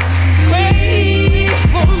me. Pray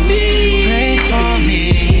for me. Pray for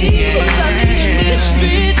me. Cause I need this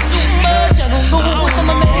street too much. I don't know if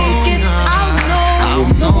I'ma make it. I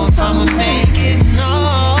don't know if I'ma make it.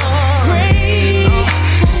 No. Pray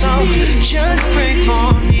for me. Just pray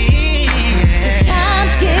for me. Cause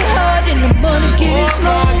times get hard and the money gets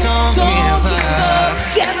low. Don't give up.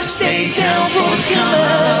 Got to stay down for the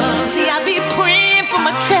killer. See, I be praying for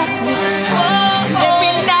my track niggas.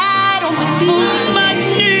 Every night on my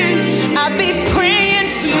knee, I be praying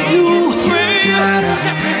for you.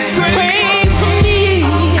 Pray for me.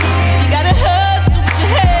 You gotta hustle with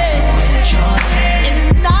your head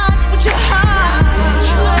and not with your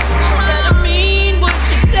heart. Gotta mean what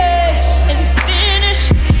you say and finish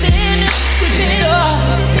with it all.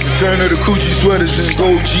 Turn to the Coochie sweaters and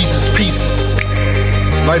gold Jesus pieces.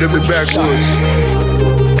 Light up the backwoods.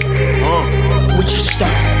 What you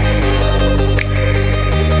start?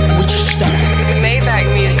 Maybach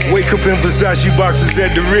music. Wake up in Versace boxes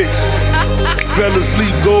at the Ritz. Fell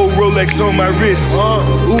asleep, gold Rolex on my wrist.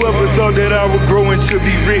 Whoever thought that I would grow into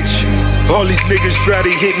be rich? All these niggas try to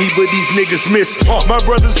hit me, but these niggas miss. My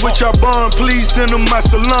brothers with y'all bond, please send them my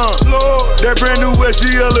salam. That brand new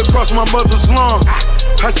SEL across my mother's lawn.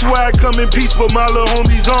 I swear I come in peace, but my little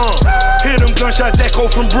homies on. Hear them gunshots echo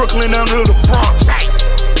from Brooklyn down to the Bronx.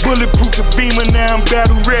 Bulletproof the Beamer, now I'm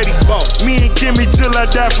battle ready. Me and Kimmy till I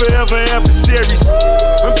die forever adversaries.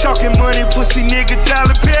 I'm talking money, pussy nigga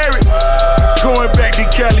Tyler Perry. Going back to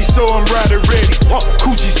Cali, so I'm rider ready.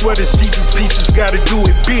 Coochie sweaters, Jesus pieces, gotta do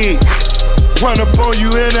it big. Run up on you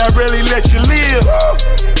and I rarely let you live.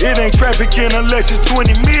 It ain't trafficking unless it's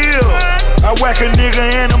 20 mil. I whack a nigga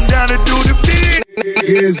and I'm down to do the big.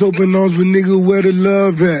 Heads open arms, but nigga, where the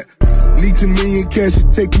love at? Need $1 million cash to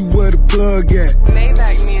take you where the plug at.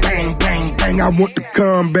 Bang, bang, bang, I want the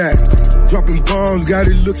combat. Dropping bombs, got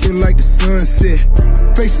it looking like the sunset.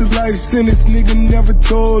 Face of life sentence, nigga never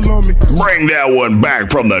told on me. Bring that one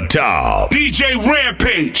back from the top. DJ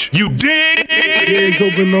Rampage, you dig? Heads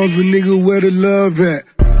open arms, but nigga, where the love at?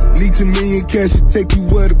 Need $1 million cash to take you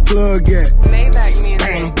where the plug at. Bang,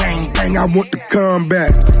 bang, bang, I want the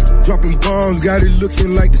combat. Dropping bombs, got it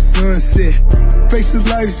looking like the sunset. Face of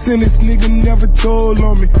life sentence, nigga never told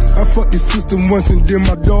on me. I fucked your sister once and then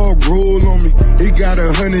my dog rolled on me. He got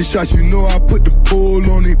 100 shots, you know I put the pole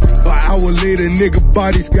on him. An hour later, nigga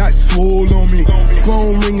bodies got swole on me.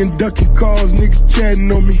 Phone ringing, ducking calls, niggas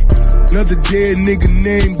chatting on me. Another dead nigga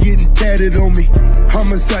name getting tatted on me.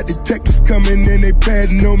 Homicide detectives coming and they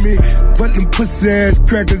patting on me. But them pussy ass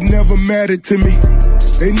crackers never mattered to me.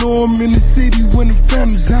 They know I'm in the city when the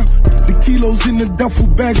family's out. The kilos in the duffel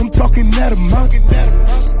bag, I'm talking that amount.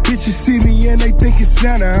 Bitches see me and they think it's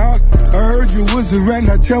Santa out. I heard you was a rat,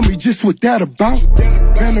 now tell me just what that about.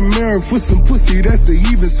 Panamera for some pussy, that's an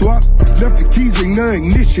even swap. Left the keys in the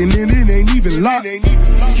ignition and it ain't even locked.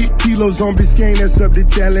 Kilos on Biscayne, that's up to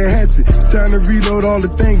Tallahassee. Trying to reload all the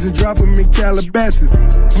things and drop them in Calabasas.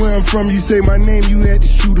 Where I'm from, you say my name, you had to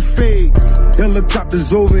shoot a fade.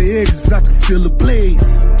 Helicopters overhead, cause I can feel the blaze.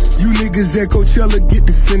 You niggas at Coachella, get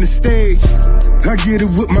the center stage. I get it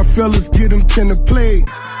with my fellas, get them 10 to play.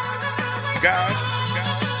 God,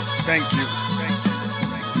 thank you.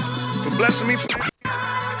 For blessing me.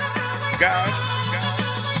 God,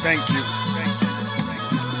 thank you.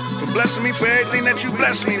 For blessing me for everything that you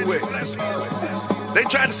blessed me with. They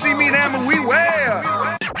tried to see me down, but we where?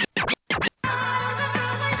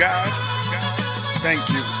 God, thank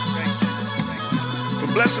you. For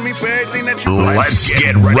blessing me for everything that you blessed. Let's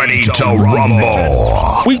get ready to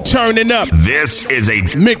rumble. We turning up. This is a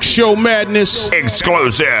Mix Show Madness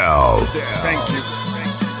exclusive. Thank you.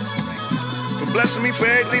 For blessing me for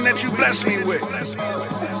everything that you blessed me with.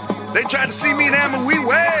 They tried to see me down, but we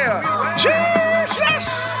where? Jesus!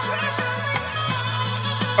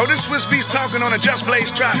 Oh, this Swiss Beats talking on a Just Blaze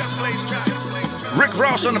track. Rick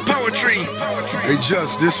Ross on the poetry. Hey,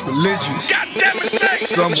 Just, this religious. God damn it, say.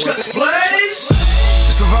 Somewhat. Just Blaze.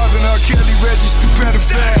 Surviving R. Kelly registered better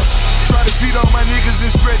fast. Try to feed all my niggas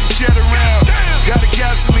and spread the chat around. Got a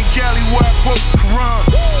castle in Cali where I quote the Quran.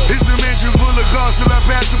 It's a mansion full of gods till I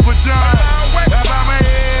pass the baton. I bow my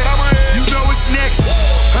head, you know it's next.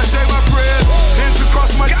 I say my prayers, hands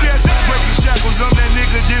across my chest. Breaking shackles, I'm that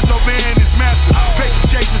nigga disobeying his master. Paper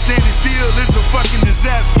chasing, standing still, it's a fucking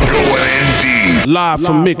disaster. Going in deep. Live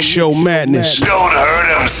from Mix Show Madness. Don't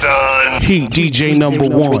hurt him, son. Heat DJ number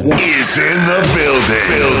 1 is in the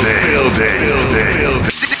building.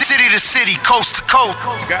 City to city, coast to coast.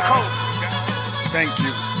 God, thank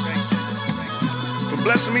you. For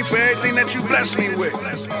blessing me for everything that you blessed me with.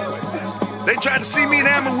 They tried to see me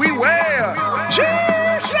there, but we were.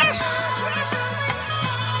 Jesus!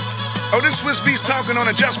 Oh, this Swiss Beats talking on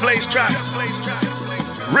a Just Blaze track.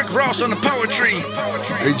 Rick Ross on the poetry.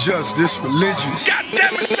 They just this religious. God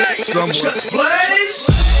damn it, say. Somewhat. Just Blaze.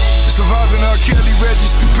 Surviving R. Kelly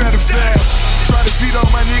registered pedophiles. Try to feed all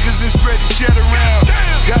my niggas and spread the chat around.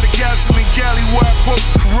 Got a castle in Cali where I quote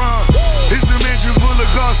the Quran. It's a mansion full of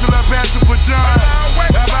gods till I pass the baton.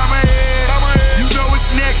 I bow my head, you know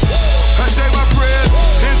it's next. I say my prayers,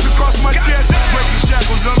 hands across my chest. Breaking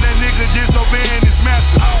shackles, I'm that nigga disobeying his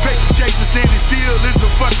master. Paper chasing, standing still, it's a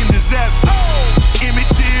fucking disaster. Emmett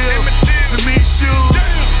Till, cement shoes.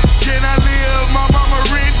 Can I live? My mama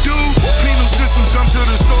rent due. Penal systems come to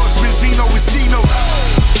the source, Benzino with C-notes.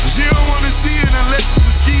 She don't wanna see it unless it's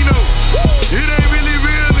mosquito. It ain't really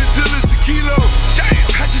real until it's a kilo.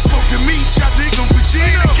 I just smoked the meat, shot think I'm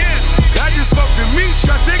Pacino. I just smoked the meat,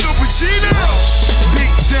 shot think I'm Pacino.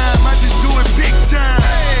 Big time, I just do it big time.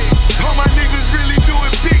 All my niggas really do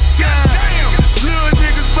it big time. Little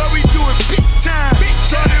niggas, but we do it big time.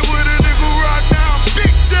 Started with a nigga rock, now I'm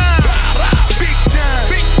big time. Big time,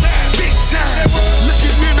 big time, big time. Look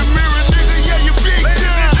at me in the mirror, nigga, yeah, you big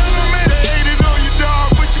time. They hated on you,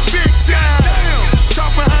 dog, but you big time.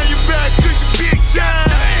 Talk behind your back, cause you big time.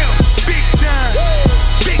 Big time,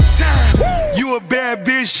 big time. You a bad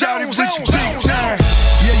bitch, shout it, but you big time.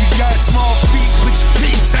 Yeah, you got small feet, but you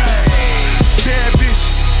big time. Bad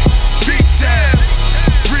bitches, big time.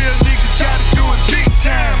 Real niggas gotta do it big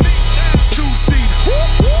time. Two-seater,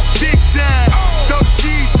 big time. Throw the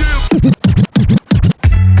keys to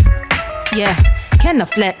Yeah, can I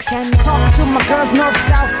flex? Talk to my girls north,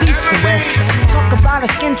 south, east, and west. Talk about a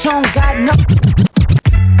skin tone, God no.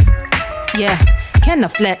 Yeah, can I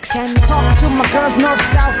flex? Talk to my girls north,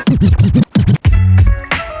 south.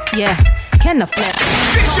 Yeah, can I flex?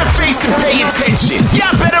 Fix your face and pay attention.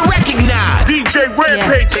 Y'all better recognize DJ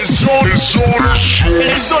Rampage is on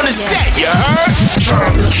it's on the set, you heard?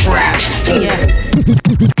 Time to transform.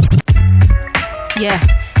 Yeah,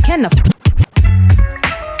 can I?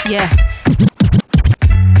 Yeah.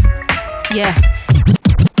 Yeah.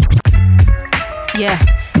 Yeah.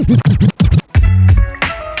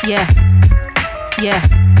 Yeah. Yeah.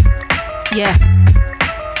 Yeah.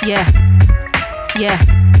 Yeah. Yeah.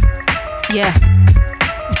 Yeah.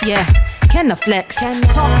 Yeah. Can I flex?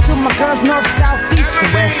 Talk to my girls north, south, east,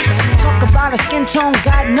 and west. Talk about her skin tone,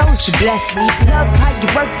 God knows she blessed. Love how you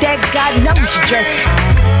work that, God knows you dress.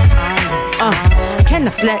 Can I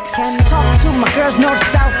flex? Talk to my girls north,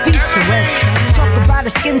 south, east, and west. Talk about her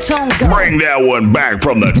skin tone, God. Bring that one back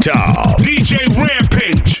from the top. DJ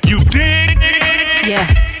Rampage, you dig? Yeah.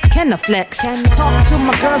 Can I flex? Talk to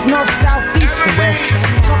my girls north, south, east, and west.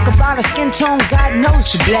 Talk about her skin tone, God knows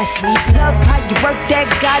she blessed. Love how you work that,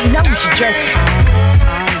 God knows you dress.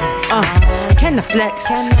 Can I flex?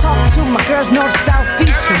 Talk to my girls north, south,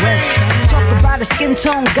 east, and west. Talk about her skin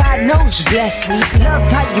tone, God knows you blessed. Love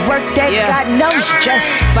how you work that, God knows you dress.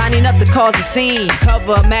 Finding up to cause a scene,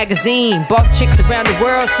 cover a magazine. Boss chicks around the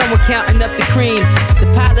world, someone counting up the cream. The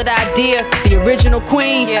pilot idea, the original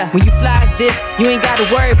queen. When you fly this, you ain't gotta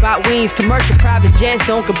worry about wings. Commercial private jets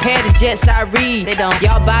don't compare to jets I read. They don't.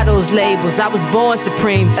 Y'all buy those labels, I was born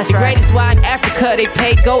supreme. That's the greatest why in Africa, they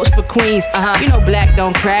pay goats for queens. You know black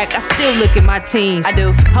don't crack, I still look at my teens. I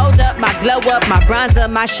do. Hold up, my glow up, my bronze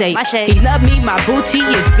up, my shape. He love me, my booty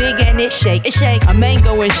is big and it shake. It shake. A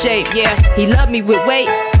mango in shape, yeah. He love me with weight.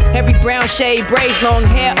 Every brown shade, braids, long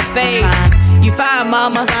hair, a fade. You fine,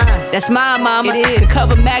 mama. That's my mama. The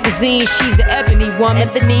cover magazine, she's an ebony woman.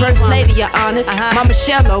 First lady, your honor. Mama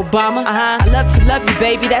Michelle Obama. I love to love you,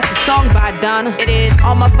 baby. That's a song by Donna. It is.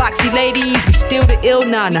 All my foxy ladies, we still the ill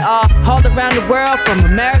nana. All around the world, from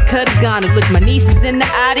America to Ghana. Look my nieces in the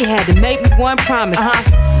eye, they had to make me one promise.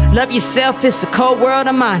 Love yourself, it's a cold world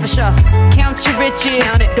of mine. Count your riches,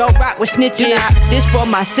 don't rock with snitches. This for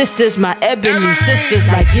my sisters, my ebony sisters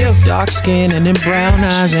like you. Dark skin and them brown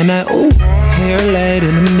eyes and that ooh, hair laid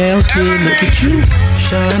and them nails did. Look at you,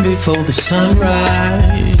 shine before the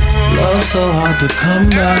sunrise. Love so hard to come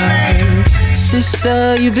by.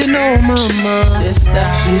 Sister, you been on my mind. Sister.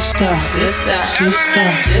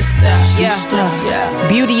 Yeah.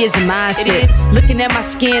 Beauty is a mindset. Looking at my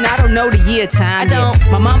skin, I don't know the year time yet.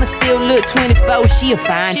 My mama still look 24, she a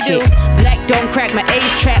fine chick. Black don't crack my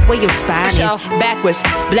age trap where your spine is. Backwards,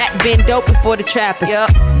 black been dope before the trappers.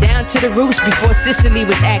 Down to the roots before Sicily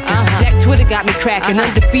was acting. Black Twitter got me cracking.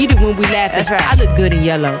 Undefeated when we laughing. I look good in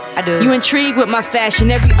yellow. I do. You intrigued with my fashion.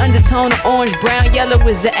 Every undertone of orange, brown, yellow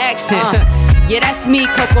is the accent. Yeah, that's me,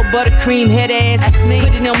 cocoa buttercream head ass. That's me.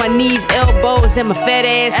 Put it on my knees, elbows, and my fat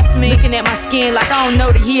ass. That's me. Looking at my skin like I don't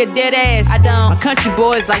know that he a dead ass. I don't. My country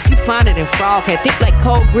boys like you finer than frog head. Thick like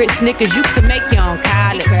cold grits, Snickers. You can make your own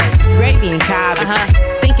college. Gravy and cabbage.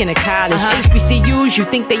 Thinking of college. HBCUs, you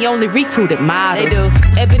think they only recruited models. They do.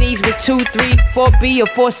 Ebony's with 2, 3, 4B or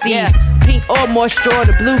 4Cs. Pink or more straw,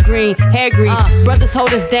 the blue-green, hair grease. Brothers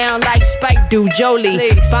hold us down like Spike do,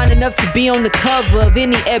 Jolie. Fine enough to be on the cover of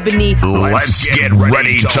any ebony. Let's get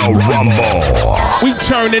ready to rumble. We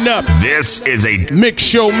turning up. This is a Mix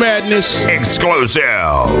Show Madness exclusive.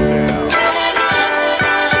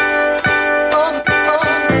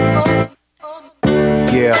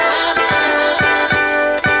 Yeah.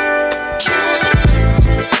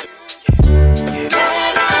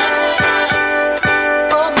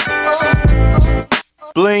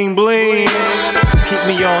 Bling bling, keep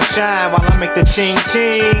me on shine while I make the ching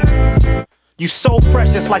ching. You so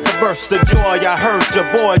precious like a burst of joy. I heard your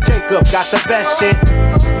boy Jacob got the best shit.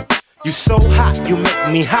 You so hot, you make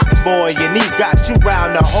me hot, boy, and he got you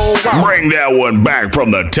round the whole world. Bring that one back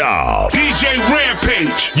from the top. DJ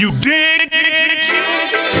Rampage, you dig?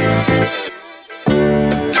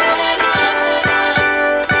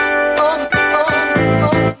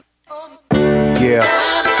 Yeah.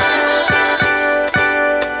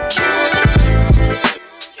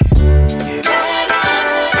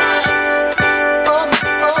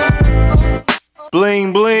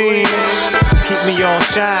 Bling bling, keep me on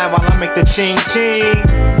shine while I make the ching ching.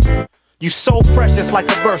 You so precious like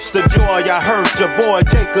a burst of joy. I heard your boy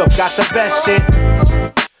Jacob got the best shit.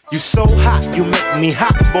 You so hot, you make me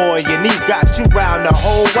hot, boy, and he got you round the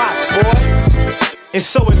whole watch, boy. It's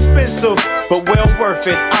so expensive, but well worth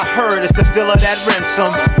it. I heard it's a dealer that rents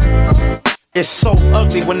them. It's so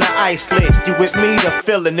ugly when the ice lit. You with me, the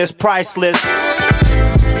feeling is priceless.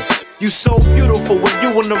 You so beautiful when you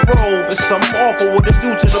in the robe. It's something awful what it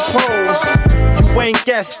do to the pros. You ain't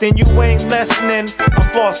guessing, you ain't listening. I'm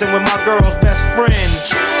flossing with my girl's best friend.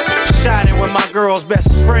 Shining with my girl's best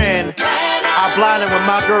friend. I'm blinding with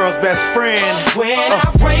my girl's best friend. When I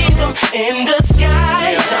raise them in the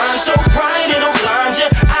sky, shine so bright it'll blind your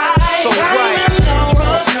eyes. So bright. I'm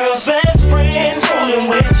Laura, girl's best friend, rolling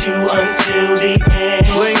with you until the end.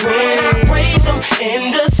 Bling, when I raise them in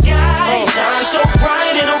the sky, shine so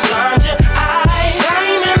bright it'll blind your eyes.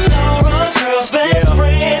 I'm Laura, girl's best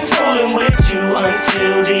friend, rolling with you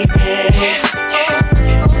until the end.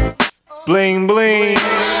 Bling bling,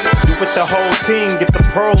 you with the whole team, get the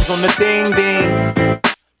pearls on the ding ding.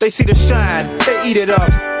 They see the shine, they eat it up.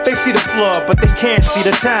 They see the flood, but they can't see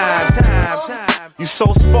the time. You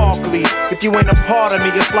so sparkly, if you ain't a part of me,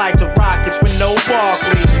 it's like the Rockets with no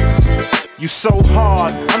Barkley. You so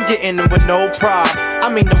hard, I'm getting them with no pride. I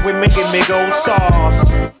mean the women give me gold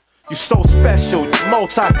stars. You so special,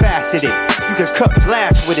 multifaceted. You can cut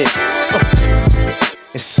glass with it.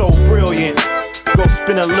 It's so brilliant. Go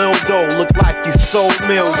spin a little dough, look like you sold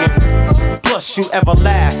millions. Plus you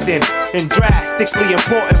everlasting and drastically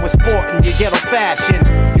important with sporting your ghetto fashion.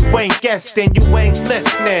 You ain't guessing, you ain't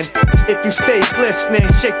listening. If you stay glistening,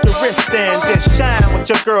 shake your wrist and just shine with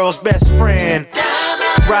your girl's best friend.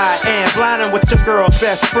 Ride and blinding with your girl's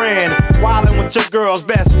best friend. Wildin' with your girl's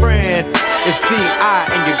best friend. It's D.I.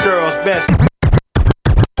 and your girl's best friend.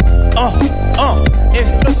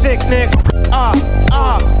 It's the sickness.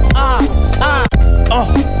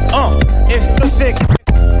 It's the sick.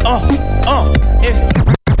 It's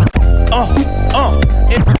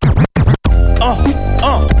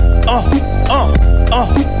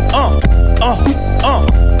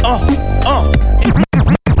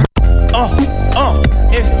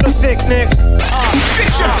it's the sickness.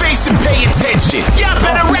 Fix your face and pay attention. Y'all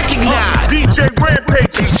better recognize. DJ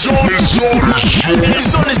Rampage is on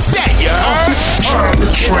It's on the set, you heard? Time to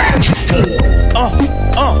transform.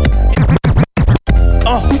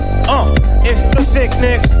 It's the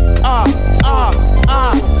sickness.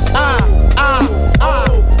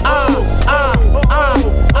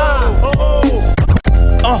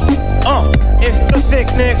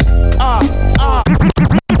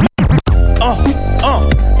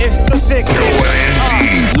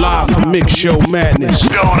 Live from Mix Show Madness.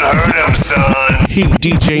 Don't hurt him, son. He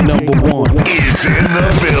DJ number 1 is in the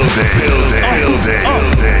building.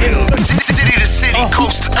 City to city,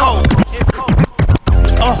 coast to coast.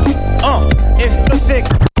 It's the sick.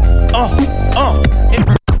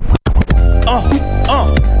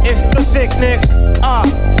 It's the sickness.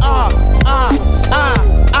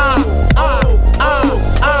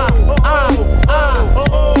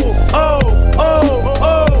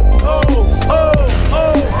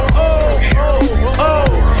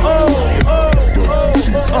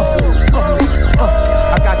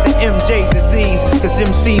 MJ disease, cause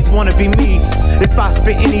MCs wanna be me. If I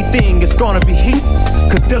spit anything, it's gonna be heat.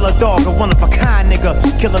 Cause Dilla Dog, a one of a kind nigga,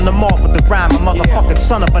 killing them off with the rhyme, a motherfucking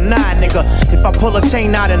son of a nine nigga. If I pull a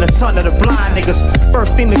chain out in the son of the blind niggas,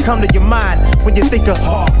 first thing to come to your mind when you think of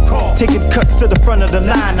hardcore, taking cuts to the front of the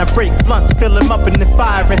line. I break blunts, fill them up in the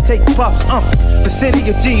fire and take puffs. The city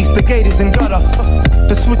of G's, the gators and gutter,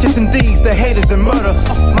 the switches and D's, the haters and murder.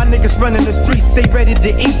 My niggas running the streets, they ready to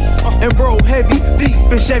eat and roll heavy, deep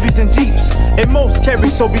in Chevys and Jeeps, and most carry,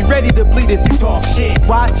 so be ready to bleed if you talk shit.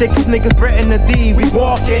 Watch it, cause niggas Brett the D, we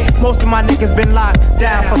walking. Most of my niggas been locked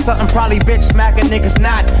down for something, probably bitch smacking niggas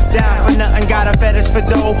not down for nothing. Got a fetish for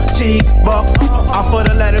dough, cheese, bucks, off for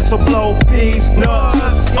the letters, so blow these nuts.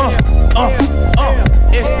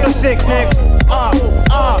 It's the sickness.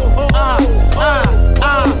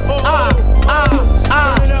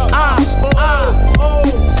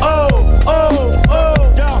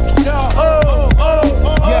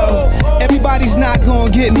 Everybody's not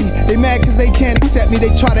gonna get me. They mad cause they can't accept me.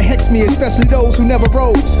 They try to hex me, especially those who never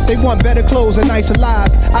rose. They want better clothes and nicer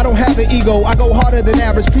lives. I don't have an ego, I go harder than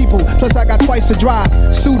average people. Plus I got twice the drive,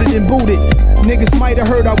 suited and booted. Niggas might have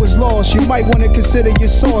heard I was lost. You might wanna consider your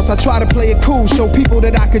source. I try to play it cool, show people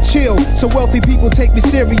that I could chill, so wealthy people take me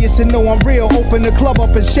serious and know I'm real. Open the club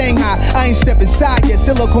up in Shanghai, I ain't step inside yet.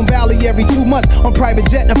 Silicon Valley every 2 months on private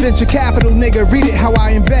jet and venture capital, nigga. Read it how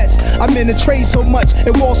I invest. I'm in the trade so much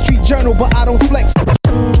in Wall Street Journal, but I don't flex.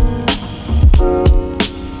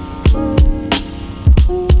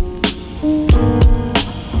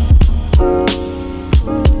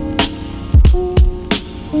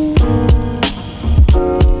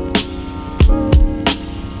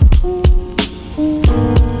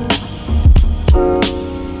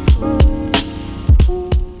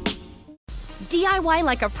 DIY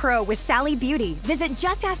like a pro with Sally Beauty. Visit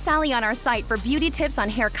Just Ask Sally on our site for beauty tips on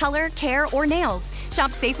hair color, care, or nails. Shop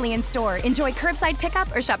safely in store, enjoy curbside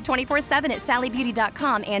pickup, or shop 24/7 at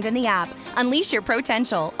sallybeauty.com and in the app. Unleash your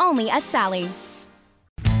potential, only at Sally.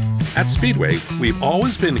 At Speedway, we've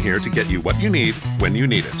always been here to get you what you need when you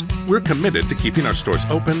need it. We're committed to keeping our stores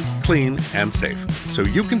open, clean, and safe, so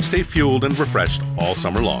you can stay fueled and refreshed all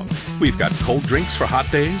summer long. We've got cold drinks for hot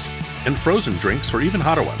days and frozen drinks for even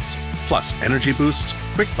hotter ones, plus energy boosts,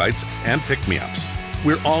 quick bites, and pick-me-ups.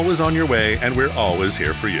 We're always on your way, and we're always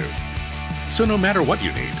here for you. So no matter what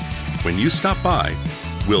you need, when you stop by,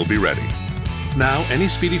 we'll be ready. Now, any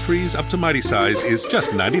Speedy Freeze up to Mighty Size is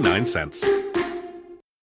just 99 cents.